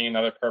finding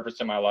another purpose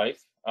in my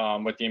life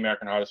with the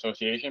American Heart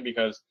Association,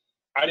 because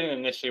I didn't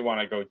initially want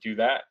to go do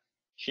that.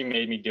 She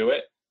made me do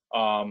it.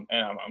 And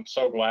I'm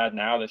so glad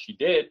now that she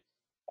did.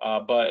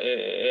 But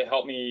it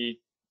helped me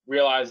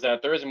realize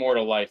that there is more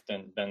to life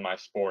than my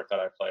sport that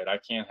I played. I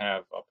can't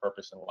have a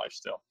purpose in life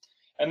still.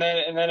 And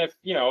then if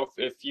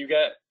you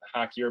get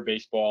hockey or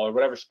baseball or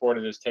whatever sport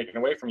it is taken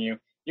away from you,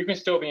 you can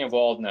still be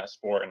involved in that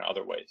sport in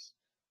other ways.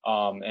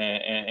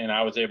 And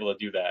I was able to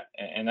do that.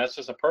 And that's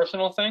just a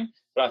personal thing,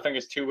 but I think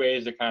it's two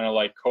ways to kind of,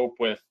 like, cope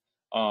with,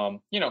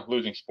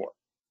 losing sport.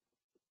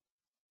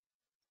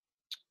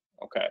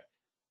 Okay.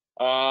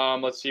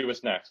 Let's see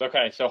what's next.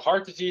 Okay. So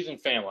heart disease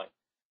and family.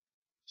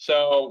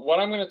 So what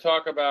I'm going to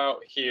talk about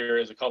here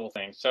is a couple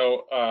things.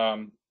 So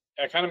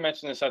I kind of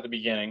mentioned this at the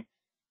beginning.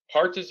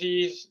 Heart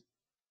disease,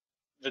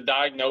 the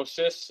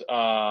diagnosis,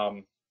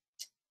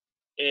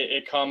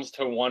 it comes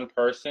to one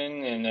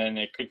person, and then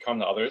it could come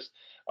to others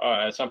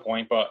at some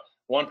point. But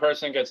one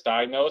person gets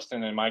diagnosed,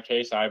 and in my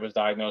case, I was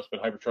diagnosed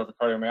with hypertrophic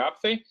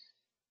cardiomyopathy,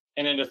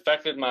 and it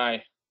affected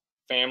my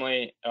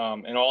family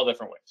in all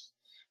different ways,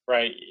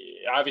 right?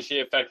 Obviously,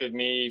 it affected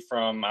me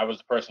from I was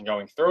the person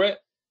going through it,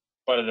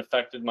 but it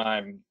affected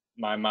my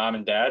mom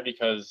and dad,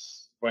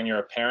 because when you're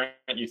a parent,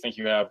 you think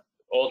you have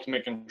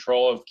ultimate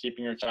control of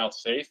keeping your child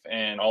safe,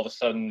 and all of a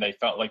sudden they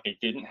felt like they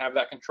didn't have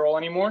that control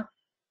anymore.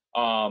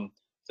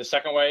 The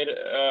second way it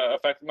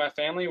affected my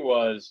family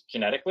was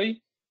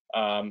genetically.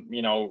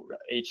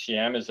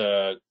 HCM is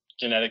a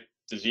genetic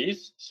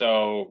disease,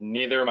 so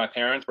neither of my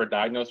parents were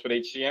diagnosed with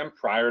HCM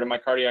prior to my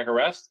cardiac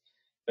arrest.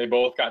 They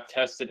both got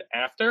tested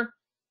after,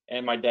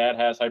 and my dad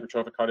has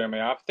hypertrophic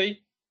cardiomyopathy.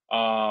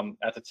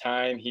 At the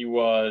time, he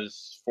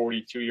was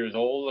 42 years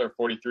old or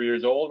 43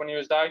 years old when he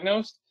was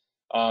diagnosed.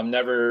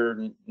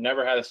 Never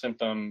had a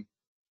symptom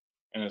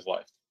in his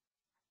life.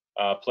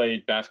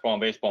 Played basketball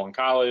and baseball in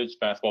college,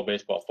 basketball,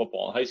 baseball,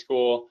 football in high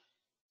school.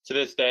 To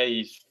this day,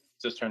 he's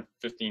just turned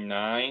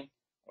 59.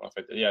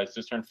 He's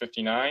just turned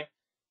 59,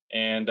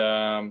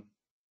 and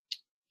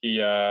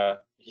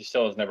he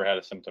still has never had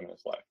a symptom in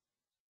his life.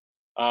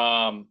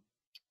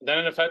 Then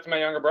it affected my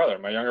younger brother.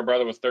 My younger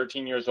brother was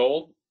 13 years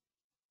old,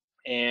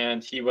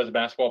 and he was a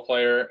basketball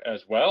player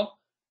as well,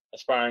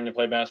 aspiring to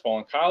play basketball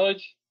in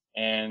college.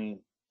 And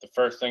the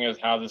first thing is,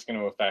 how's this going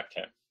to affect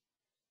him?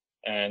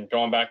 And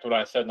going back to what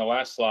I said in the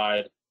last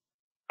slide,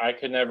 I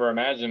could never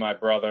imagine my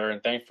brother,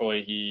 and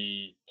thankfully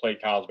he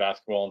played college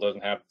basketball and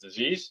doesn't have the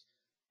disease.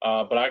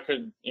 But I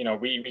could,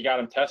 we got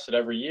him tested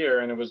every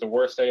year, and it was the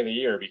worst day of the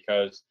year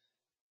because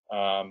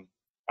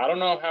I don't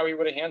know how he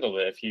would have handled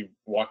it if he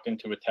walked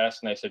into a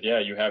test and they said, yeah,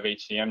 you have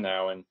HCM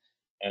now, and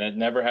it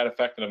never had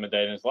affected him a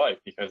day in his life,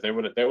 because they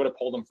would have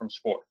pulled him from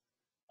sport,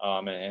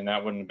 and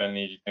that wouldn't have been an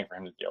easy thing for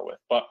him to deal with.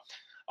 But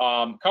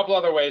a couple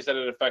other ways that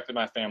it affected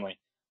my family.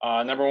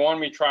 Number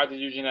one, we tried to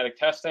do genetic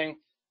testing.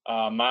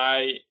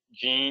 My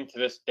gene, to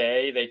this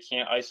day, they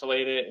can't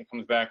isolate it. It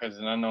comes back as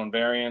an unknown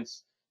variant,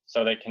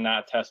 so they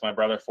cannot test my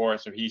brother for it.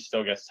 So he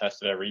still gets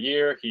tested every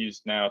year.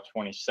 He's now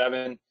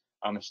 27.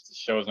 It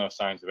shows no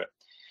signs of it.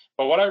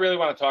 But what I really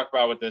want to talk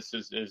about with this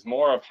is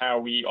more of how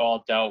we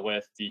all dealt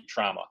with the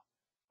trauma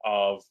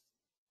of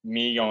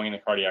me going into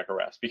cardiac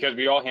arrest, because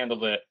we all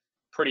handled it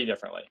pretty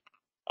differently.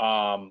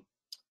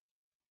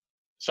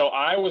 So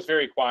I was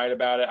very quiet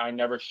about it. I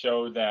never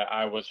showed that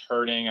I was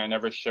hurting. I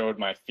never showed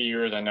my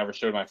fears. I never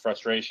showed my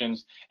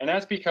frustrations. And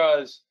that's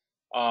because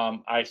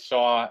I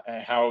saw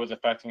how it was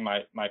affecting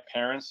my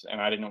parents, and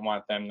I didn't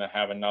want them to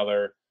have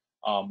another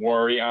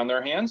worry on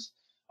their hands.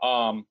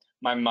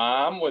 My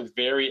mom was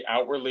very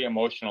outwardly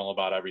emotional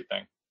about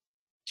everything.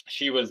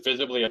 She was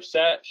visibly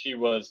upset. She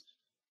was,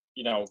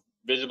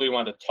 visibly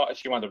wanted to talk.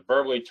 She wanted to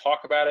verbally talk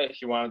about it.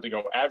 She wanted to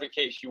go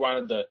advocate. She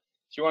wanted their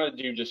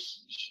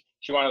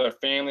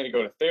family to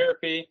go to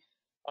therapy.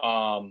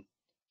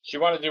 She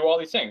wanted to do all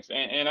these things.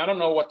 And I don't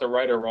know what the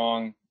right or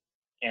wrong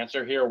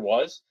answer here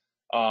was.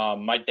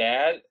 My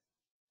dad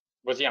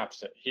was the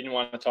opposite. He didn't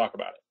want to talk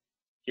about it.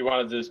 He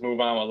wanted to just move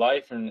on with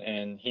life,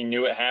 and he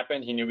knew it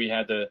happened. He knew we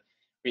had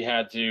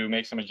to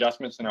make some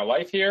adjustments in our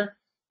life here,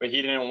 but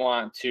he didn't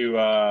want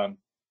to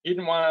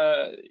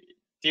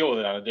deal with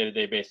it on a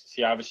day-to-day basis.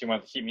 He obviously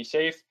wanted to keep me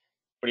safe,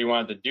 but he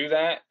wanted to do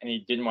that, and he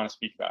didn't want to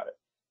speak about it.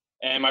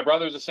 And my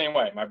brother was the same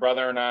way. My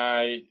brother and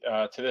I,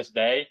 to this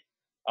day,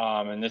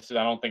 and this is,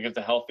 I don't think it's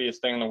the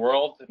healthiest thing in the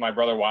world. My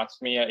brother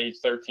watched me at age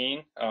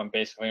 13,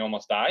 basically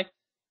almost die.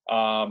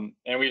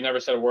 And we've never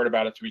said a word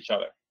about it to each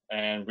other.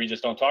 And we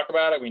just don't talk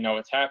about it. We know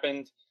it's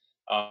happened,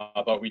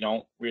 but we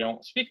don't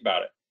speak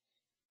about it.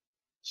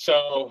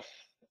 So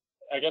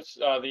I guess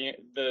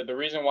the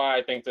reason why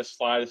I think this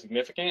slide is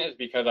significant is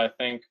because I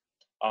think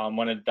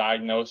when a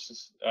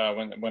diagnosis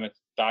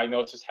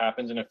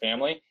happens in a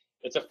family,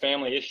 it's a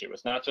family issue.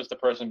 It's not just the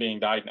person being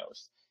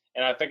diagnosed.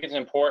 And I think it's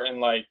important,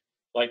 like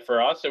for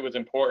us, it was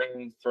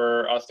important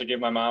for us to give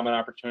my mom an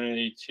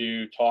opportunity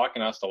to talk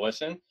and us to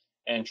listen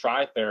and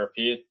try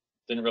therapy. It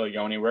didn't really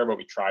go anywhere, but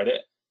we tried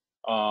it.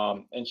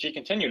 And she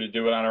continued to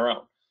do it on her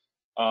own.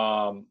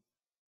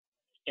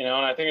 And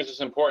I think it's just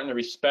important to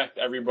respect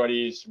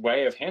everybody's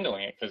way of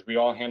handling it, because we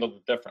all handled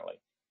it differently.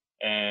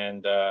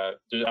 And I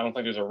don't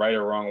think there's a right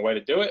or wrong way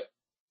to do it.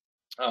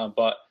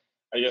 But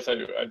I guess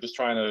I'm just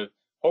trying to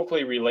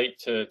hopefully relate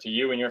to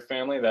you and your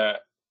family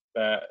that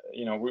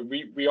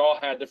we all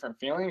had different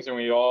feelings, and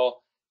we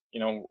all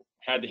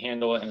had to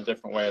handle it in a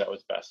different way that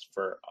was best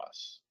for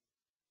us.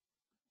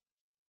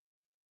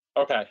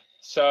 Okay,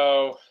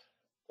 so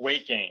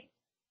weight gain.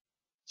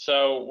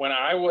 So when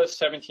I was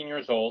 17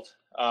 years old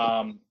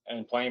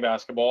and playing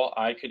basketball,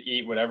 I could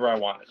eat whatever I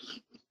wanted.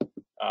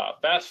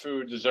 Fast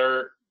food,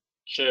 dessert,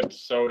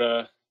 chips,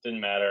 soda,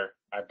 didn't matter.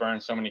 I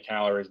burned so many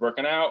calories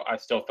working out. I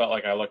still felt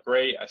like I looked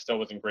great. I still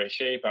was in great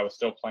shape. I was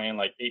still playing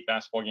like 8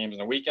 basketball games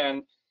in a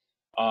weekend.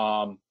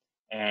 And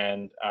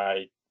when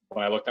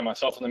I looked at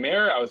myself in the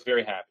mirror, I was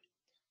very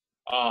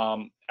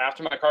happy.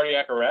 After my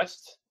cardiac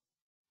arrest,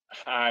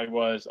 I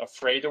was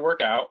afraid to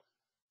work out.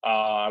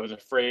 I was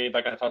afraid,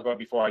 like I talked about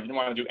before, I didn't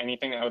want to do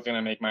anything that was going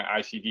to make my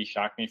ICD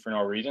shock me for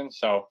no reason.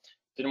 So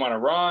didn't want to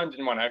run,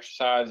 didn't want to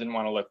exercise, didn't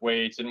want to lift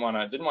weights, didn't want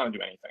to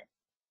do anything.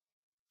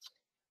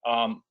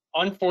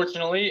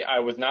 Unfortunately, I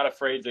was not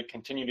afraid to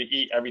continue to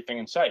eat everything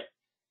in sight.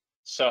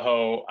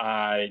 So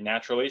I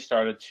naturally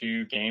started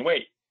to gain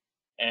weight.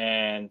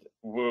 And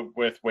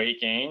with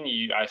weight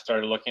gain, I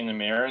started looking in the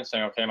mirror and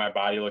saying, okay, my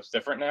body looks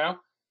different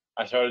now.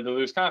 I started to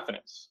lose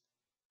confidence.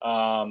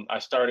 I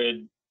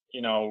started,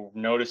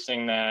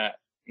 noticing that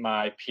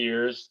my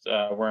peers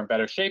were in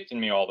better shape than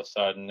me all of a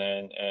sudden,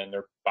 and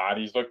their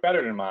bodies looked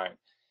better than mine.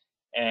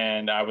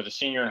 And I was a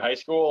senior in high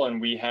school,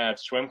 and we had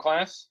swim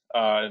class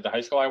at the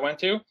high school I went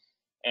to.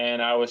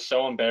 And I was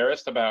so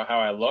embarrassed about how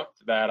I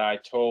looked that I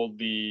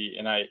told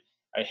I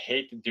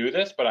hate to do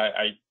this, but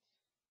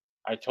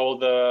I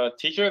told the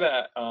teacher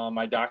that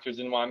my doctors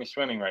didn't want me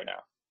swimming right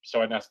now. So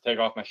I didn't have to take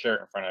off my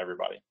shirt in front of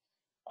everybody.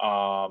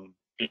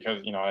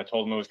 Because, I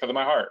told them it was because of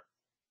my heart.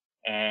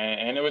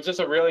 And it was just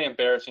a really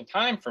embarrassing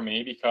time for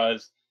me,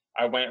 because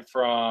I went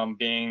from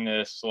being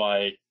this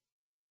athletic,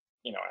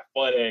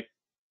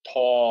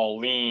 tall,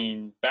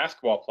 lean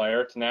basketball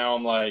player to now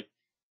I'm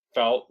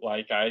felt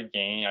like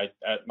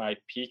at my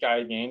peak, I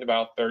had gained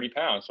about 30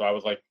 pounds. So I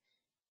was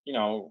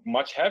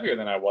much heavier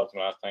than I was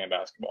when I was playing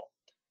basketball.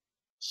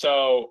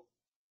 So,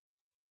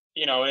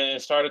 and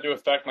it started to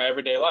affect my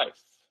everyday life,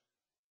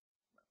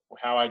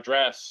 how I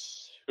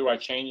dress, who I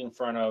change in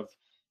front of,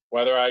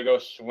 whether I go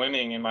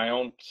swimming in my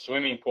own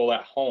swimming pool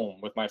at home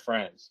with my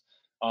friends.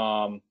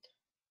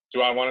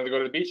 Do I want to go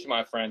to the beach with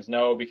my friends?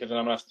 No, because then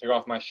I'm gonna have to take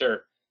off my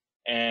shirt.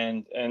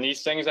 And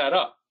these things add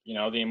up. You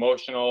know, the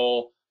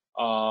emotional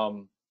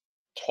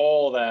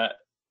toll that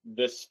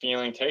this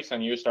feeling takes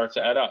on you starts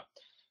to add up.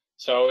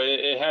 So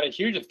it had a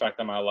huge effect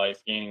on my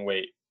life, gaining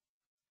weight.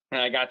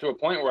 And I got to a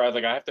point where I was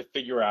like, I have to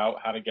figure out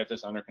how to get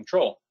this under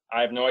control.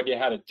 I have no idea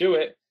how to do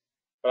it,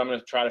 but I'm going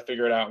to try to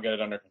figure it out and get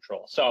it under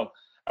control. So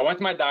I went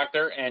to my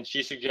doctor, and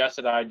she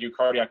suggested I do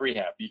cardiac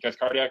rehab, because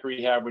cardiac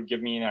rehab would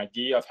give me an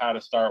idea of how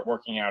to start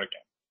working out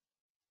again.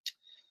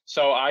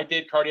 So I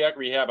did cardiac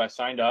rehab. I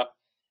signed up,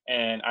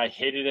 and I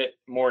hated it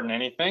more than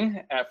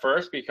anything at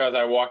first, because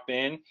I walked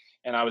in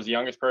and I was the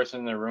youngest person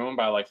in the room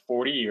by like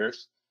 40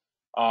 years.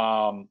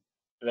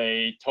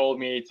 They told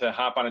me to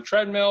hop on a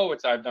treadmill,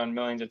 which I've done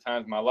millions of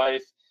times in my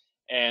life,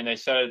 and they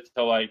set it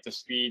to like the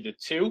speed to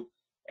 2,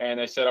 and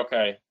they said,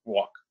 okay,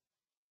 walk.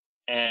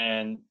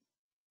 And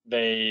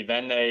they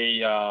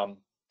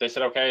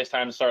said, okay, it's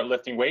time to start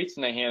lifting weights,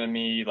 and they handed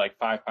me like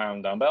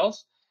 5-pound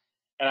dumbbells.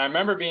 And I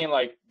remember being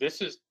like,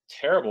 this is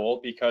terrible,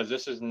 because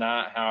this is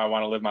not how I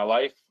want to live my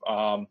life.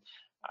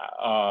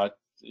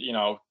 You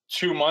know,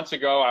 2 months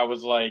ago, I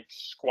was like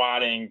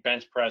squatting,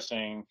 bench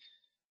pressing,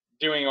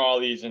 doing all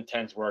these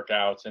intense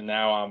workouts, and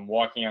now I'm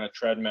walking on a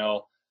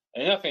treadmill.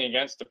 And nothing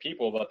against the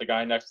people, but the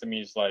guy next to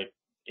me is like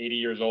 80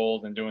 years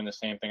old and doing the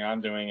same thing I'm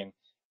doing, and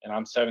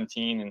I'm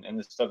 17, and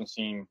this doesn't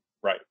seem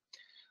right.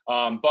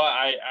 But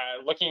I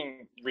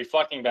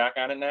reflecting back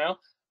on it now,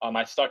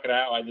 I stuck it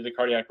out. I did the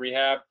cardiac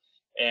rehab,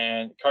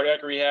 and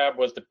cardiac rehab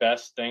was the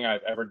best thing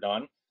I've ever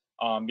done,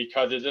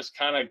 because it just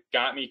kind of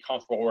got me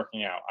comfortable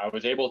working out. I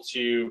was able to,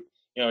 you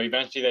know,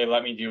 eventually they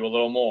let me do a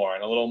little more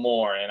and a little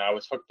more, and I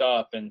was hooked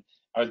up, and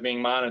I was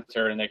being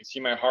monitored, and they could see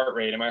my heart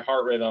rate and my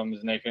heart rhythms,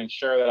 and they could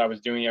ensure that I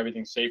was doing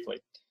everything safely.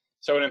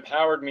 So it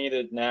empowered me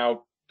to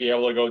now be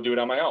able to go do it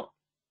on my own,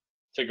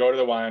 to go to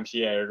the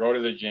YMCA or go to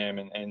the gym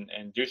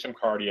and do some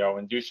cardio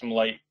and do some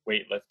light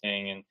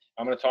weightlifting. And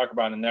I'm going to talk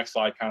about in the next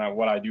slide kind of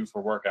what I do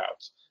for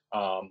workouts.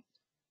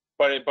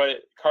 But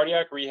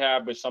cardiac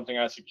rehab is something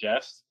I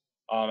suggest,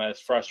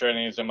 as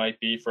frustrating as it might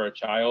be for a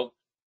child,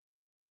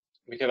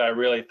 because I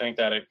really think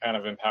that it kind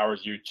of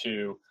empowers you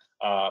to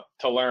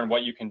learn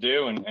what you can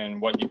do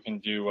and what you can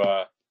do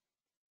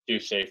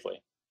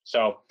safely.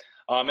 So,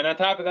 and on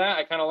top of that,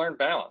 I kind of learned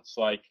balance.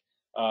 Like,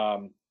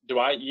 do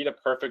I eat a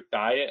perfect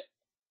diet?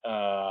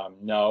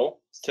 No,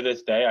 to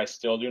this day, I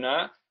still do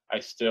not. I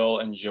still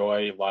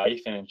enjoy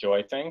life and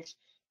enjoy things,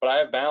 but I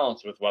have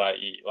balance with what I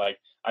eat. Like,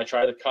 I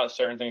try to cut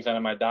certain things out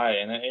of my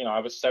diet, and you know, I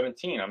was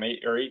 17, I'm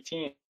 8 or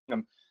 18.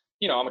 I'm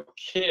a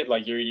kid.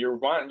 Like, you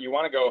want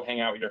to go hang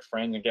out with your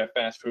friends and get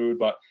fast food,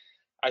 but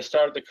I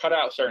started to cut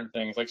out certain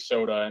things like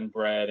soda and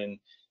bread, and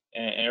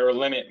or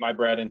limit my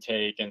bread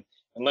intake and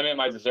limit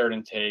my dessert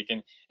intake,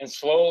 and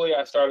slowly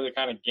I started to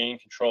kind of gain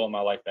control of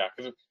my life back,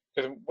 because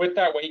with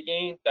that weight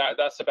gain,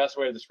 that's the best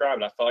way to describe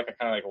it. I felt like I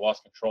kind of like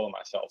lost control of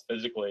myself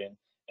physically,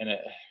 and it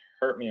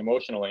hurt me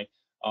emotionally.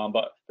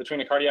 But between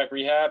the cardiac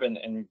rehab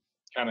and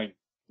kind of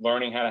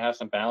learning how to have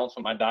some balance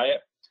with my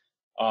diet,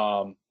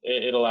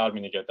 it allowed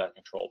me to get that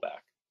control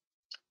back.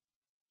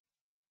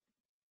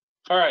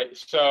 All right,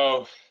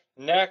 so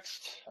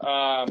next,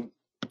 I'm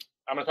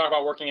going to talk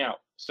about working out.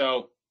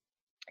 So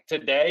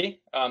today,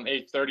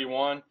 age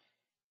 31,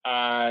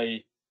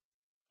 I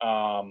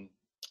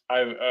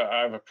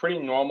have a pretty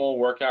normal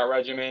workout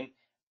regimen.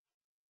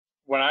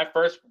 When I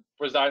first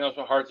was diagnosed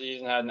with heart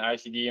disease and had an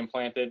ICD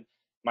implanted,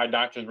 my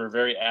doctors were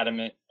very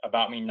adamant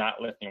about me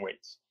not lifting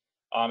weights.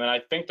 And I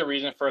think the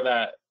reason for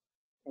that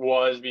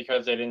was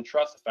because they didn't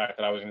trust the fact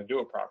that I was going to do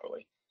it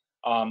properly.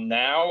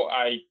 Now,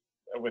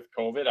 with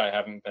COVID, I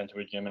haven't been to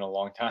a gym in a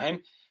long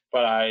time, so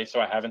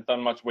I haven't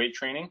done much weight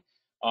training.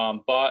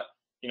 But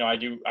you know, I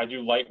do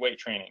light weight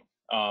training.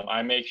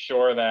 I make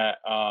sure that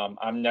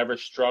I'm never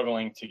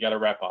struggling to get a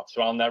rep up.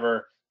 So I'll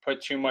never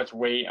put too much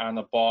weight on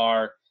the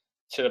bar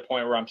to the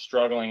point where I'm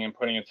struggling and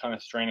putting a ton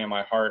of strain on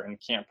my heart and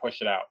can't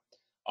push it out.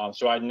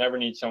 So I'd never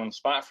need someone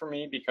spot for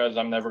me, because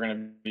I'm never going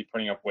to be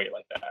putting up weight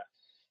like that.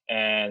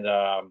 And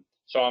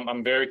so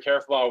I'm very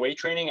careful about weight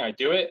training. I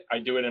do it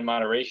in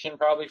moderation,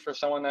 probably for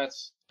someone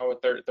that's a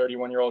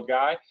 31-year-old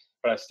guy,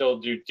 but I still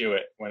do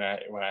it when I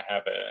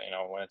have it, you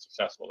know, when it's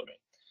accessible to me.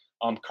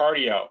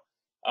 Cardio.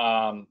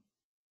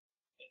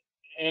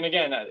 And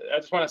again, I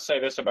just want to say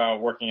this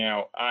about working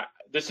out.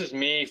 This is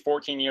me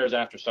 14 years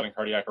after studying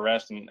cardiac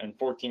arrest, and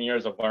 14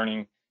 years of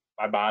learning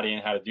my body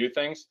and how to do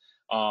things.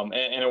 And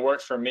it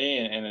works for me,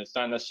 and it's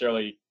not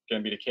necessarily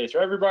going to be the case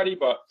for everybody,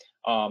 but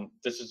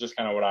this is just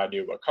kind of what I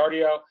do. But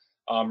cardio,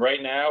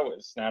 right now,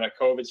 it's now that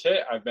COVID's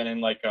hit, I've been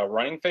in like a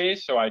running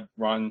phase. So I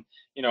run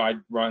 3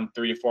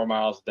 to 4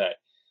 miles a day.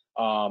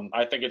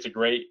 I think it's a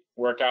great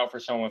workout for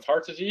someone with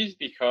heart disease,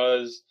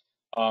 because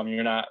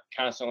you're not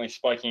constantly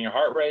spiking your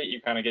heart rate.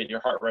 You kind of get your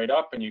heart rate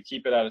up, and you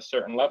keep it at a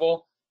certain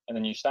level, and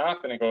then you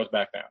stop, and it goes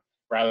back down,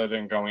 rather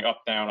than going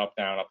up, down, up,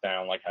 down, up,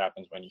 down, like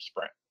happens when you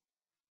sprint.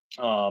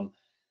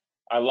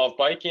 I love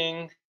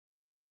biking.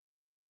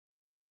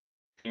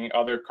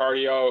 other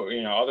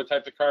cardio, other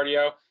types of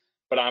cardio.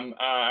 But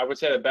I would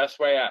say the best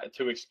way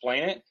to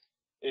explain it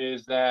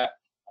is that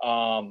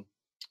I'm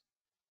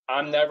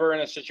never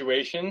in a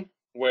situation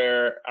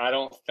where I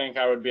don't think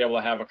I would be able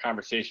to have a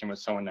conversation with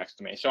someone next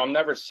to me. So I'm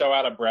never so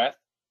out of breath.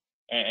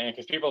 And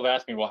because people have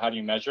asked me, well, how do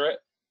you measure it?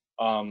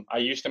 I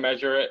used to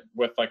measure it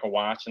with like a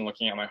watch and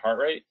looking at my heart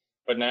rate.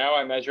 But now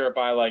I measure it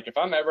by like, if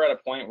I'm ever at a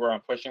point where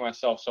I'm pushing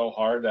myself so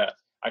hard that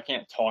I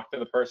can't talk to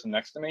the person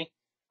next to me,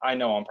 I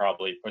know I'm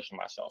probably pushing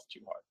myself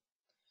too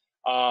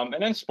hard.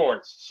 And then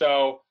sports.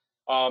 So,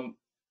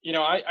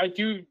 I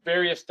do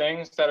various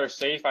things that are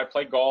safe. I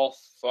play golf,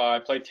 I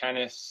play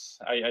tennis,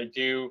 I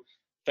do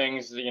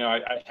things,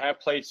 I have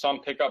played some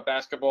pickup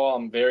basketball.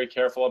 I'm very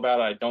careful about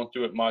it. I don't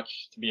do it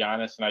much, to be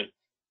honest. And I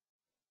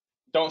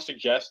don't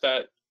suggest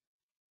that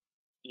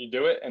you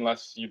do it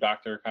unless your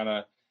doctor kind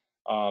of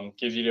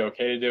gives you the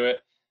okay to do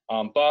it.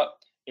 But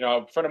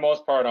for the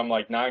most part, I'm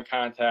like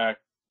non-contact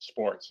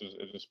sports is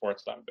the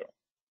sports that I'm doing.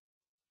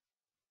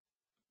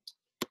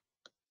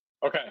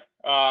 Okay,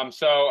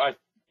 so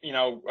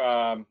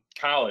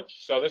college.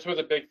 So this was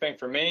a big thing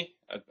for me.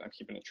 I'm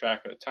keeping a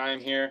track of the time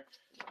here.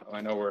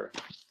 I know we're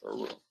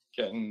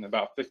getting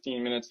about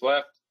 15 minutes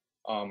left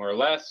or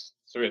less,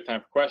 so we have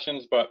time for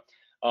questions. But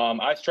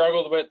I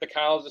struggled with the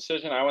college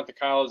decision. I went to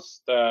college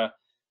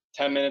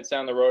 10 minutes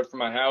down the road from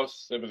my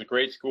house. It was a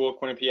great school,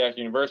 Quinnipiac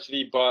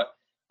University, but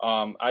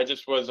I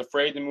just was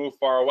afraid to move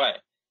far away.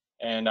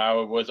 And I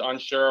was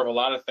unsure of a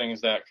lot of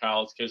things that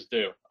college kids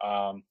do,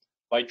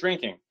 like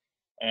drinking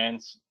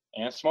and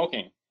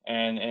smoking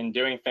and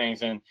doing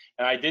things. And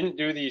I didn't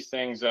do these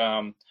things.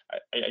 I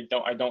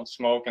don't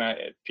smoke. And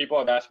people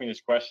have asked me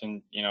this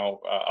question,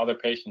 other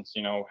patients,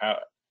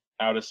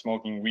 how does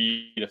smoking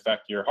weed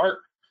affect your heart?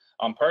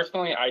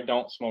 Personally, I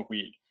don't smoke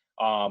weed.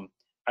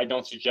 I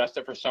don't suggest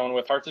it for someone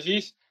with heart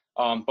disease,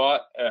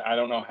 but I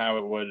don't know how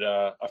it would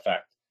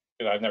affect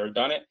because I've never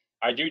done it.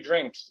 I do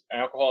drink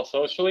alcohol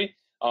socially.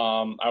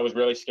 I was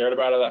really scared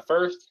about it at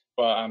first,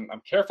 but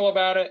I'm careful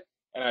about it,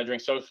 and I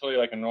drink socially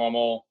like a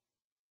normal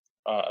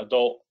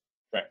adult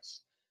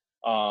drinks.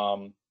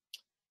 And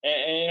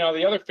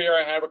the other fear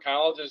I had with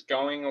college is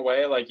going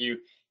away. Like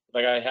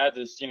I had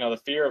this,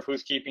 the fear of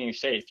who's keeping you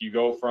safe. You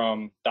go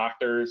from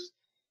doctors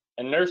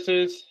and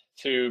nurses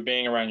to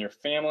being around your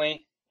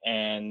family,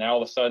 and now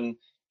all of a sudden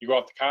you go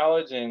off to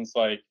college, and it's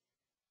like,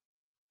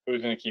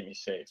 who's going to keep me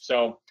safe?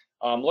 So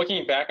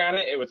looking back on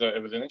it, it was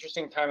an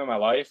interesting time in my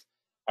life.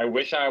 I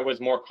wish I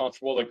was more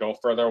comfortable to go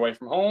further away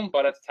from home,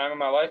 but at the time in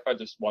my life, I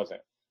just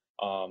wasn't.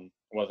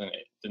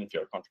 Didn't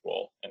feel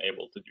comfortable and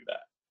able to do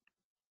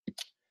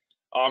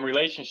that.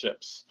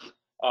 Relationships,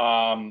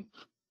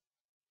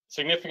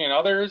 significant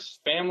others,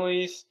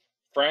 families,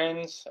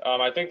 friends.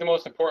 I think the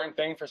most important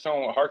thing for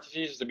someone with heart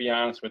disease is to be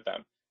honest with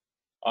them.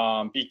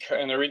 And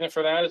the reason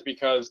for that is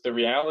because the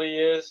reality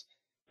is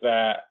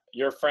that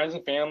your friends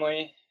and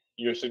family,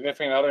 your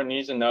significant other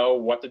needs to know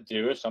what to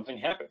do if something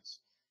happens.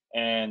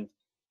 And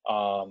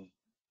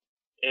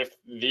if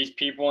these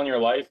people in your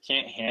life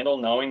can't handle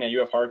knowing that you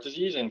have heart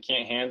disease and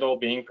can't handle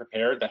being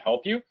prepared to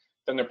help you,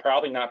 then they're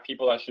probably not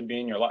people that should be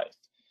in your life.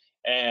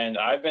 And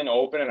I've been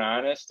open and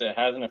honest. It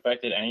hasn't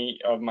affected any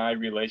of my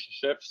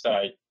relationships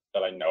that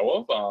I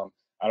know of.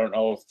 I don't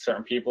know if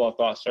certain people have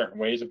thought certain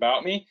ways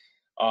about me,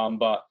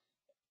 but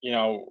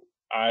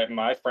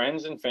my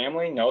friends and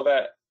family know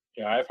that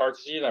I have heart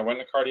disease. I went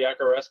into cardiac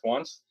arrest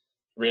once.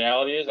 The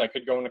reality is I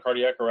could go into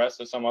cardiac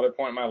arrest at some other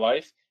point in my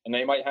life, and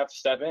they might have to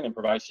step in and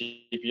provide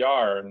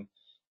CPR. And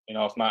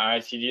if my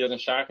ICD doesn't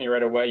shock me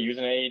right away, use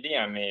an AED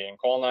on me and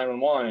call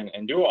 911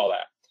 and do all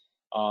that.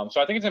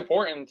 So I think it's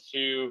important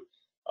to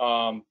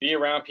be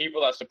around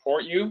people that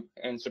support you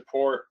and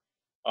support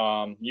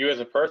you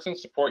as a person,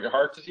 support your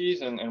heart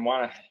disease, and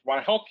want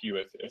to help you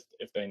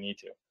if they need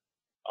to.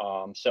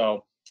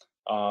 So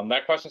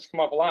that question's come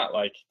up a lot.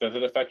 Like, does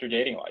it affect your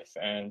dating life?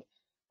 And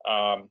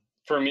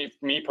for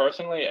me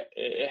personally,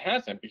 it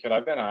hasn't, because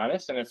I've been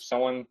honest. And if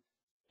someone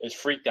is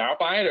freaked out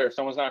by it or if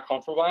someone's not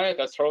comfortable by it,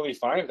 that's totally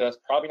fine. But that's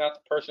probably not the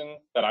person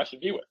that I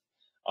should be with.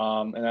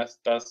 And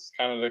that's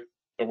kind of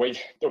the way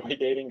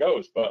dating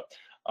goes. But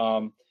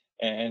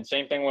and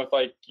same thing with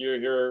like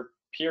your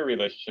peer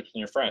relationships and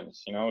your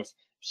friends. If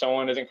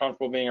someone isn't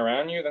comfortable being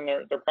around you, then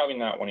they're probably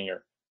not one of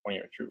your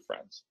true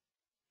friends.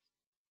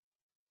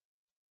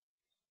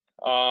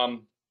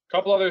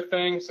 Couple other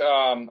things.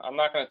 I'm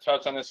not going to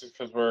touch on this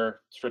because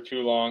it's for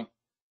too long.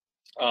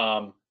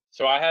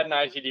 So I had an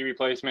ICD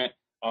replacement.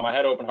 I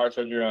had open heart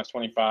surgery when I was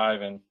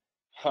 25, and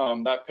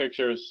that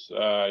picture's.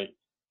 I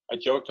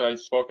joked. I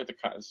spoke at the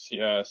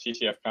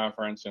CCF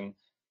conference, and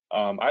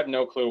I have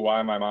no clue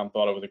why my mom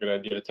thought it was a good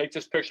idea to take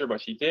this picture, but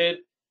she did,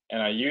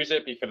 and I use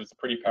it because it's a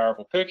pretty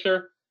powerful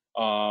picture.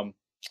 So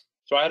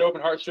I had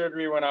open heart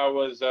surgery when I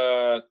was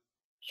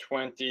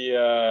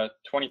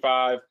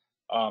 25.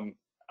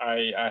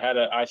 I had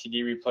an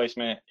ICD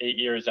replacement 8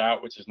 years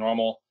out, which is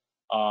normal.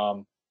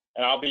 And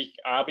I'll be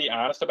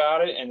honest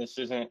about it. And this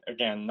isn't,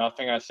 again,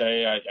 nothing I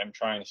say I'm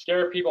trying to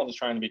scare people. I'm just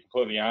trying to be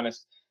completely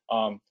honest.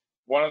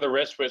 One of the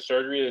risks with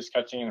surgery is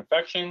catching an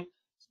infection.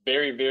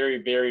 very,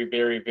 very, very,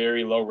 very,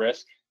 very low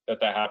risk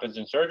that happens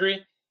in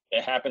surgery.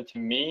 It happened to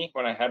me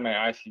when I had my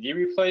ICD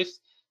replaced,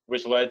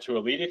 which led to a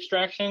lead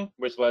extraction,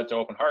 which led to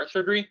open heart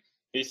surgery.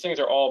 These things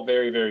are all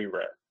very, very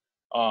rare.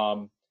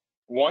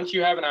 Once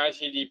you have an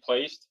ICD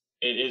placed,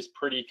 it is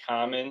pretty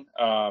common.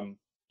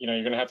 You know,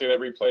 you're going to have to get it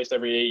replaced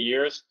every 8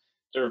 years.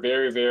 They're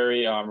very,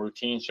 very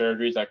routine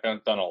surgeries that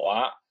get done a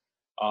lot,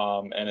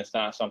 and it's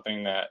not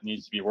something that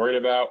needs to be worried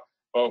about.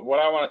 But what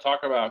I want to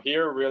talk about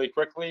here really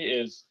quickly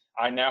is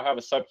I now have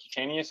a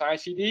subcutaneous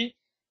ICD,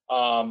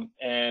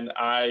 and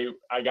I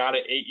got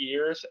it 8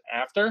 years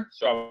after,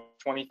 so I was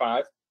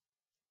 25.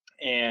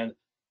 And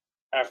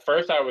at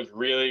first I was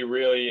really,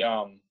 really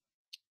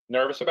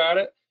nervous about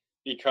it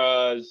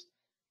because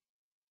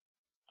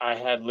I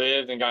had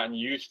lived and gotten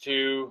used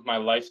to my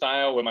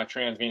lifestyle with my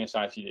transvenous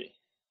ICD.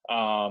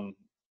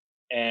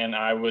 And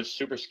I was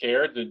super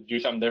scared to do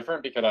something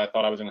different because I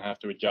thought I was going to have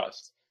to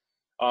adjust.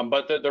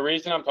 But the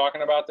reason I'm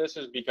talking about this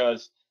is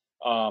because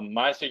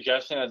my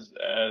suggestion as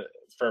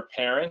for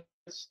parents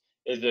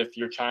is if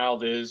your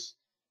child is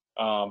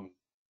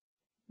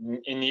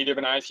in need of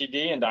an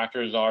ICD and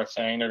doctors are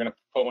saying they're going to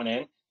put one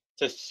in,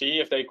 to see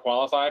if they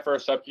qualify for a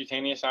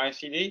subcutaneous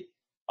ICD.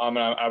 And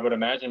I would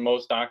imagine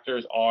most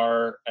doctors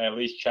are at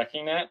least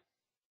checking that.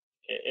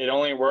 It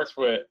only works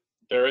with,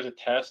 there is a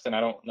test, and I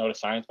don't know the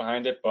science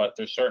behind it, but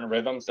there's certain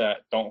rhythms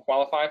that don't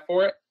qualify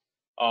for it.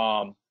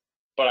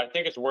 But I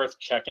think it's worth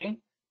checking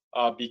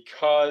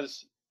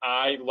because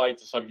I like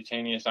the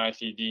subcutaneous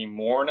ICD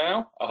more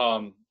now.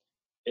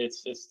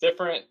 It's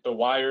different. The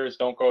wires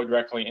don't go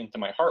directly into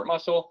my heart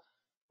muscle,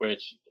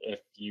 which if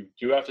you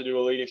do have to do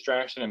a lead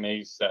extraction, it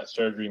makes that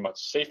surgery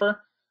much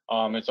safer.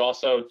 It's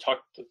also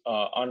tucked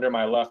under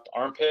my left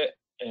armpit,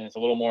 and it's a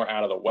little more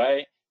out of the way.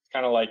 It's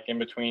kind of like in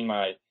between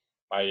my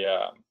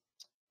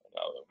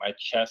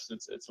chest.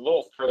 It's a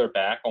little further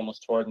back,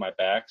 almost towards my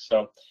back.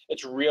 So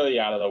it's really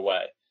out of the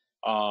way.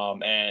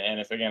 And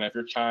if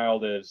your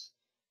child is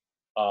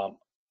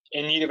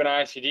in need of an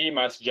ICD,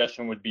 my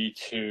suggestion would be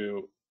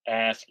to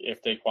ask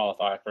if they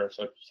qualify for a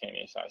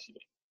subcutaneous ICD.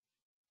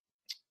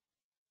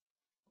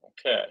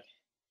 Okay.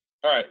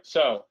 All right.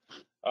 So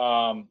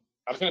I'm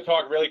just going to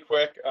talk really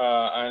quick.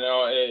 I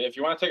know if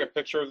you want to take a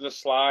picture of this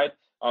slide,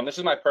 this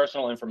is my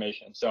personal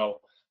information.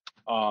 So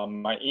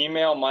my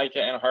email,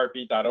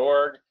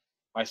 micah@heartbeat.org,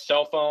 my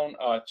cell phone,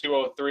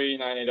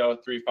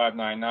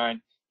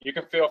 203-980-3599. You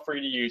can feel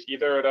free to use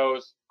either of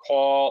those,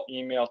 call,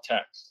 email,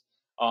 text.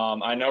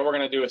 I know we're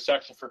going to do a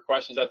section for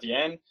questions at the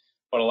end,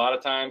 but a lot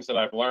of times that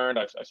I've learned,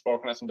 I've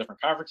spoken at some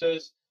different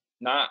conferences,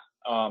 not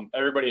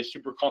everybody is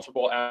super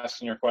comfortable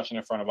asking your question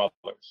in front of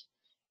others.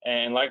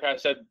 And like I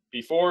said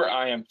before,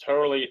 I am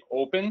totally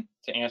open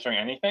to answering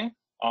anything.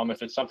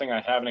 If it's something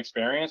I haven't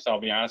experienced, I'll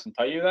be honest and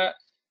tell you that.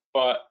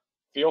 But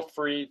feel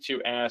free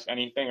to ask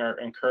anything or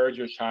encourage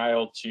your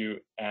child to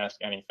ask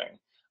anything.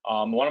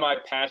 One of my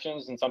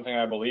passions and something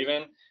I believe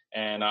in,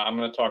 and I'm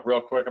going to talk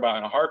real quick about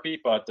in a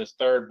heartbeat, but this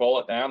third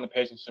bullet down, the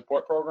patient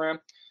support program,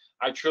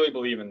 I truly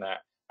believe in that.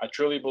 I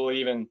truly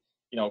believe in,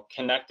 you know,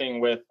 connecting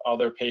with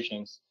other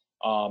patients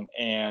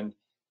and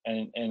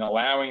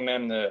allowing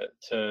them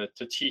to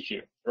teach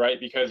you, right?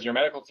 Because your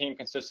medical team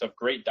consists of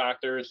great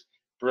doctors,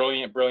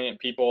 brilliant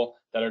people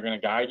that are going to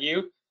guide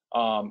you.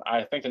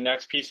 I think the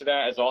next piece of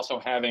that is also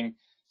having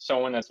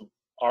someone that's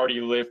already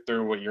lived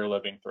through what you're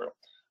living through.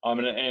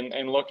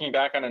 And looking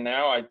back on it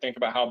now, I think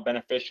about how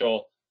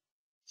beneficial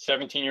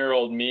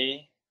 17-year-old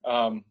me,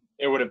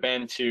 it would have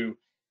been to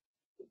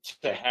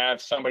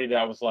have somebody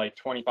that was like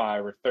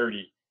 25 or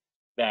 30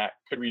 that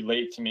could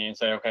relate to me and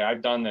say, okay,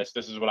 I've done this.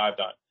 This is what I've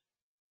done.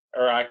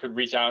 Or I could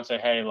reach out and say,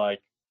 hey,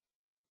 like,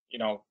 you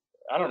know,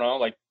 I don't know,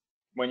 like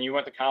when you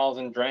went to college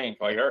and drank,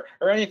 like,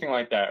 or anything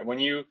like that. When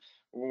you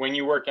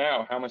work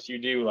out, how much you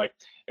do, like,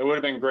 it would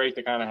have been great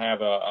to kind of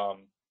have a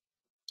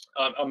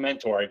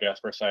mentor, I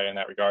guess, per se, in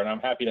that regard. And I'm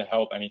happy to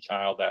help any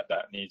child that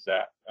needs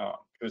that, because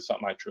it's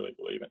something I truly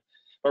believe in.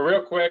 But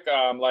real quick,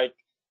 like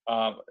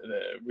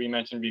we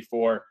mentioned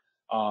before,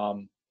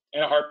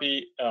 in a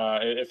heartbeat,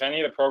 if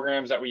any of the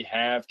programs that we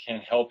have can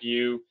help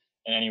you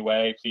in any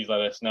way, please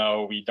let us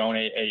know. We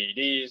donate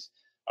AEDs.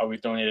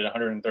 We've donated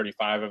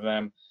 135 of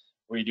them.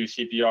 We do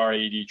CPR,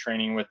 AED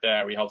training with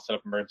that. We help set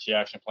up emergency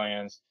action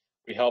plans.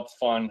 We help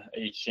fund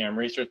HCM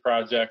research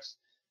projects.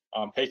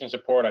 Patient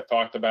support, I've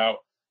talked about.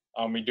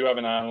 We do have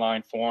an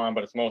online forum,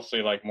 but it's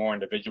mostly like more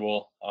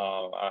individual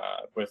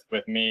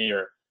with me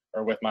or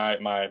with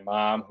my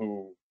mom,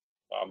 who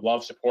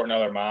loves supporting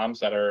other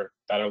moms that are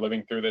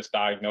living through this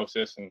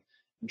diagnosis and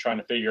trying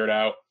to figure it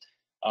out.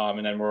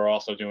 And then we're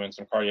also doing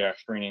some cardiac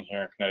screening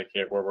here in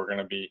Connecticut, where we're going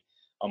to be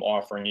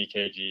offering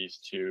EKGs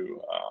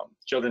to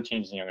children,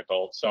 teens, and young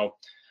adults. So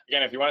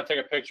again, if you want to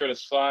take a picture of the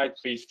slide,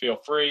 please feel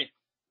free.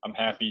 I'm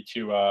happy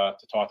to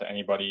talk to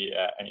anybody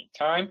at any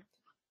time.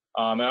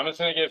 And I'm just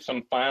going to give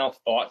some final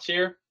thoughts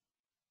here.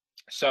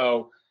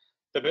 So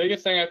the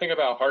biggest thing I think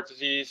about heart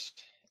disease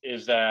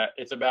is that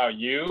it's about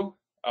you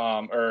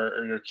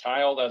or your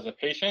child as a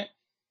patient,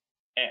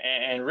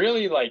 and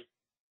really, like,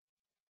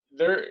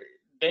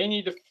 they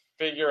need to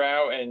figure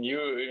out, and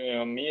you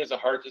know, me as a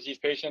heart disease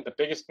patient, the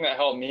biggest thing that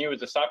helped me was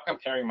to stop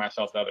comparing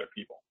myself to other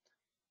people.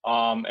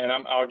 And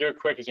I'll give a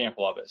quick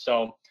example of it.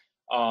 So,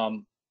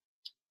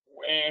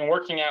 and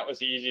working out was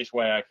the easiest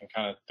way I can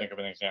kind of think of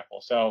an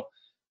example. So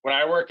when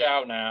I work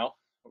out now,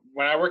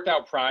 when I worked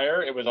out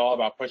prior, it was all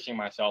about pushing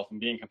myself and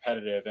being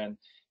competitive and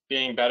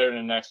being better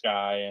than the next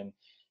guy.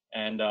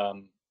 And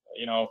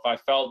you know, if I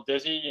felt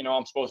dizzy, you know,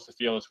 I'm supposed to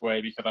feel this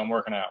way because I'm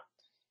working out.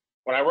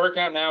 When I work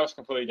out now, it's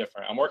completely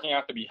different. I'm working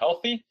out to be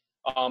healthy,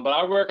 but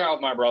I work out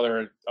with my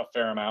brother a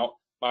fair amount.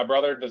 My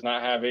brother does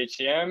not have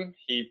HCM.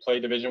 He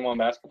played Division I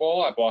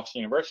basketball at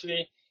Boston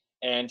University,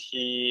 and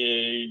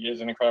he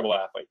is an incredible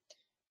athlete.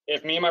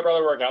 If me and my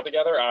brother work out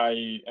together,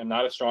 I am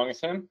not as strong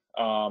as him.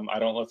 I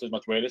don't lift as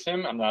much weight as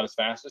him. I'm not as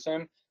fast as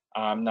him.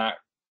 I'm not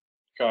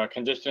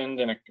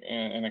conditioned in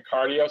a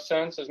cardio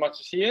sense as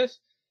much as he is,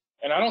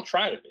 and I don't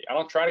try to be. I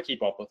don't try to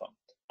keep up with him.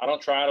 I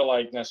don't try to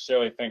like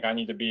necessarily think I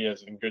need to be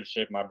as in good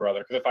shape as my brother,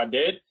 because if I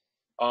did,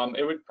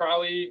 it would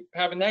probably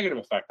have a negative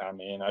effect on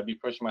me, and I'd be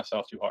pushing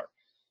myself too hard.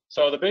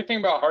 So the big thing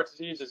about heart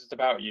disease is it's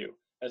about you.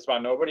 It's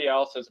about nobody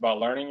else. It's about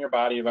learning your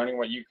body, learning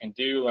what you can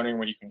do, learning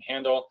what you can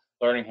handle,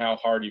 learning how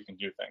hard you can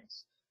do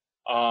things.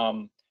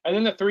 And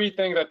then the three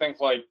things I think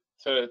like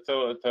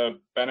to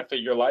benefit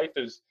your life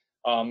is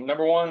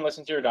number one,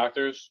 listen to your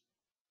doctors.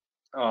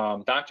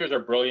 Doctors are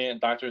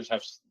brilliant. Doctors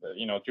have,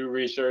 you know, do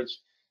research.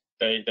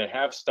 They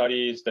have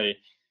studies. They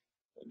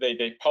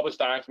publish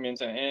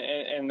documents,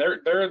 and they're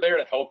there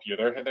to help you.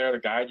 They're there to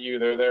guide you.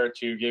 They're there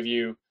to give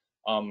you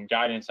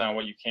guidance on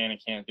what you can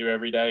and can't do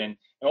every day. And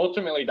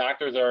ultimately,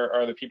 doctors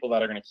are the people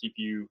that are going to keep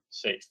you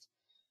safe.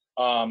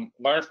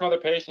 Learn from other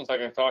patients,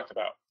 like I talked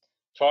about.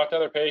 Talk to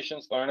other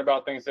patients. Learn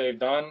about things they've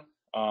done.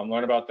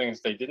 Learn about things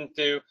they didn't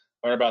do.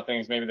 Learn about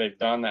things maybe they've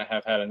done that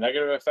have had a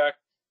negative effect,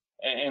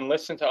 and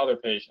listen to other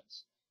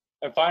patients.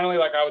 And finally,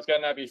 like I was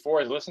getting at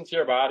before, is listen to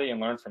your body and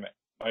learn from it.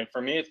 Like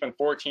for me, it's been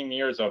 14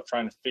 years of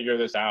trying to figure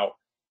this out,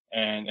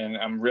 and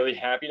I'm really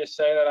happy to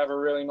say that I have a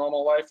really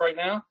normal life right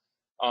now.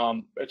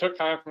 It took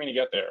time for me to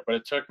get there, but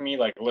it took me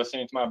like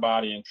listening to my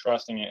body and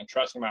trusting it, and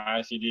trusting my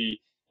ICD,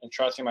 and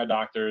trusting my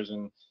doctors,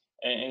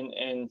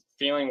 and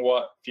feeling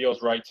what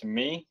feels right to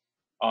me,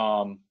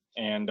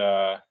 and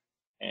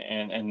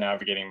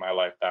navigating my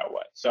life that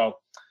way. So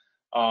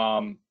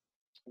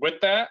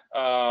with that,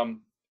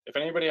 if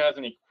anybody has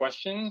any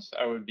questions,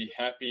 I would be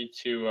happy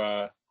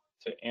to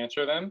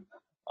answer them.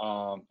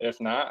 If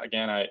not,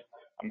 again,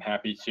 I'm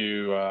happy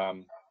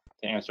to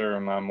answer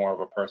them on more of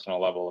a personal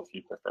level if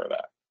you prefer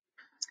that.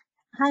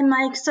 Hi,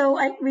 Mike. So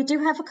we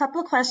do have a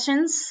couple of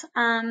questions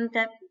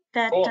that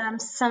Cool.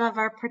 some of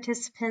our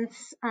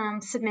participants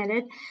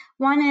submitted.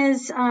 One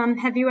is,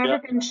 have you ever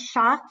been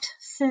shocked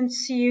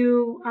since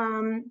your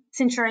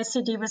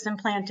ICD was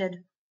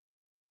implanted?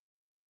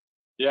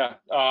 Yeah.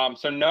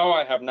 So no,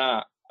 I have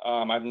not.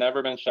 I've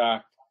never been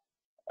shocked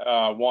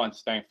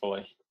once,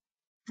 thankfully.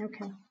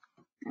 Okay.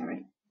 All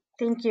right.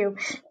 Thank you.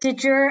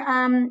 Did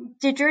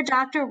your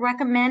doctor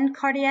recommend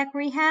cardiac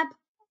rehab,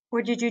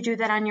 or did you do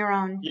that on your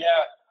own?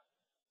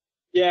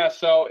 Yeah.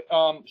 So it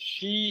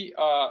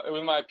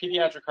was my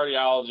pediatric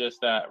cardiologist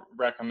that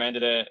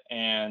recommended it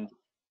and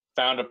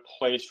found a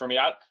place for me.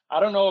 I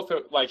don't know if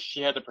it like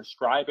she had to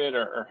prescribe it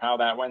or how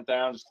that went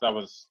down. Just 'cause that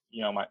was,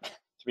 you know,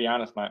 to be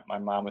honest, my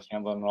mom was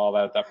handling all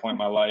that at that point in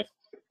my life.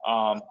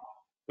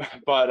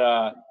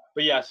 But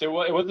yes, it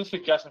was a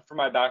suggestion from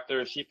my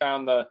doctor. She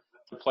found the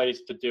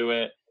place to do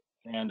it,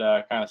 and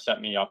kind of set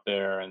me up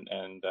there, and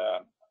yeah,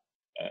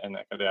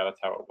 that's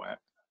how it went.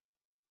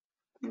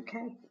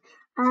 Okay.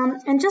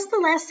 And just the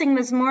last thing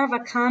was more of a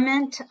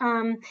comment.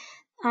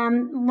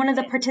 One of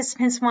the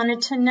participants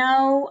wanted to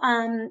know,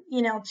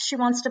 you know, she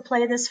wants to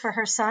play this for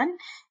her son,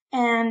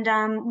 and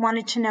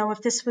wanted to know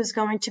if this was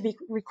going to be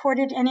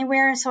recorded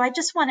anywhere. So I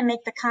just want to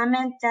make the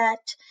comment that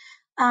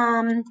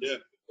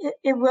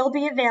it will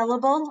be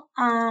available,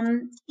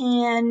 and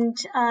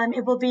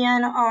it will be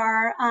on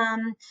our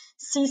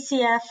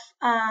CCF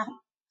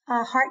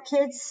Heart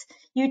Kids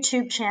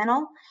YouTube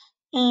channel,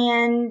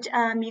 and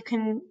you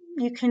can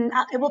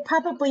it will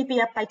probably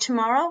be up by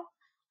tomorrow,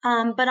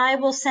 but I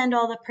will send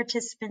all the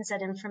participants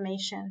that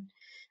information.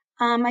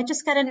 I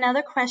just got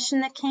another question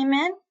that came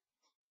in.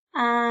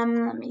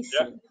 Let me see.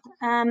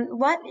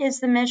 What is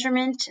the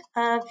measurement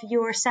of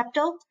your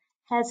septal?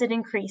 Has it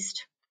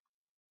increased?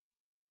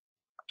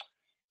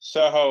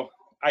 So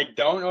I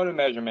don't know the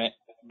measurement,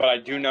 but I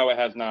do know it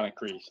has not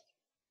increased.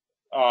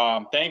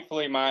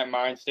 Thankfully,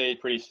 mine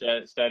stayed pretty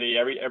steady.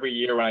 Every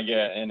year when I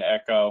get an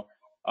echo,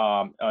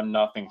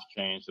 nothing's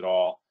changed at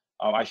all.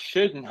 I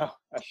should know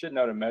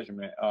the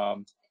measurement,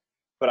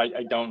 but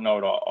I don't know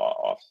it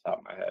off the top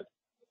of my head.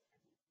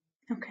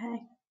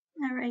 Okay.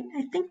 All right.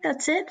 I think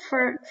that's it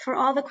for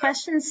all the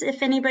questions.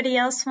 If anybody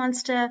else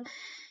wants to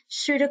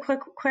shoot a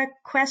quick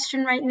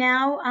question right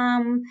now,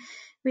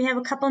 we have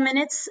a couple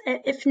minutes.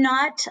 If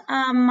not,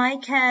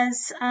 Mike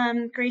has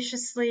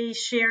graciously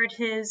shared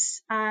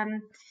his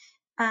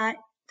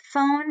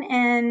phone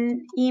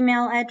and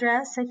email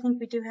address. I think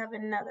we do have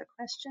another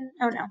question.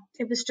 Oh, no,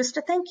 it was just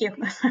a thank you.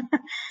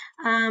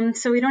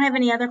 So we don't have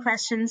any other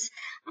questions.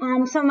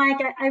 So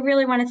Mike, I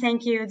really want to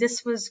thank you.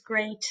 This was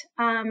great.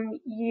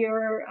 We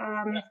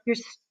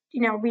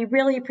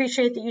really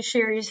appreciate that you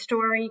share your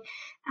story.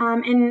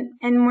 And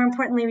more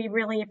importantly, we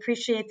really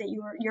appreciate that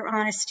your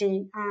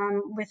honesty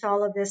with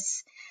all of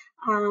this.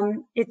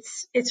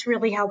 It's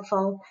really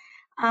helpful.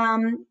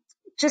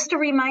 Just a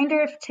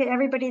reminder to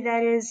everybody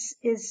that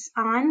is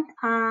on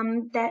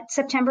that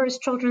September is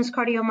Children's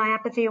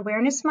Cardiomyopathy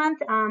Awareness Month.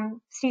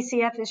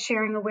 CCF is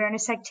sharing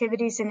awareness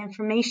activities and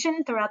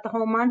information throughout the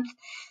whole month.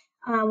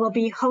 We'll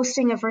be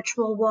hosting a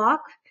virtual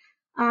walk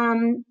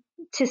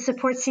to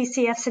support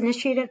CCF's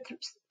initiative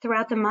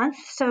throughout the month.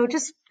 So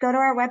just go to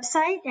our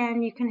website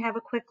and you can have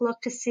a quick look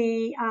to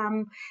see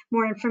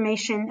more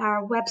information.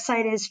 Our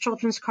website is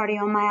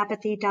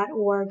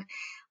childrenscardiomyopathy.org.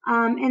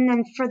 And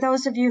then for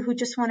those of you who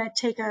just want to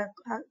take a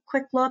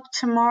quick look,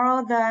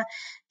 tomorrow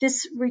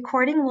this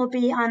recording will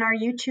be on our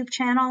YouTube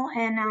channel,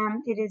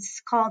 and it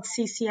is called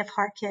CCF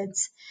Heart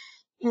Kids.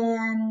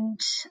 And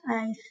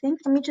I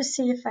think, let me just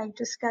see if I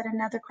just got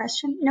another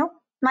question. Nope.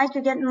 Mike,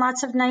 you're getting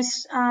lots of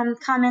nice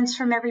comments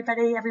from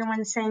everybody.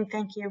 Everyone's saying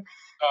thank you.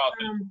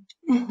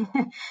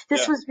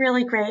 This was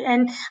really great.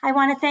 And I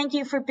want to thank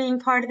you for being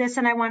part of this.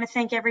 And I want to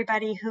thank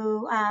everybody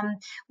who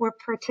were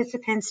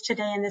participants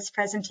today in this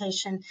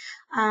presentation.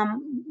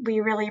 We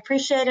really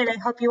appreciate it. I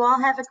hope you all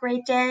have a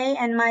great day.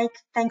 And Mike,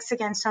 thanks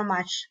again so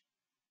much.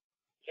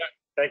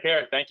 Yeah, take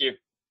care. Thank you.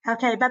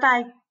 Okay,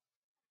 bye-bye.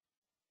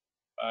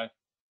 Bye.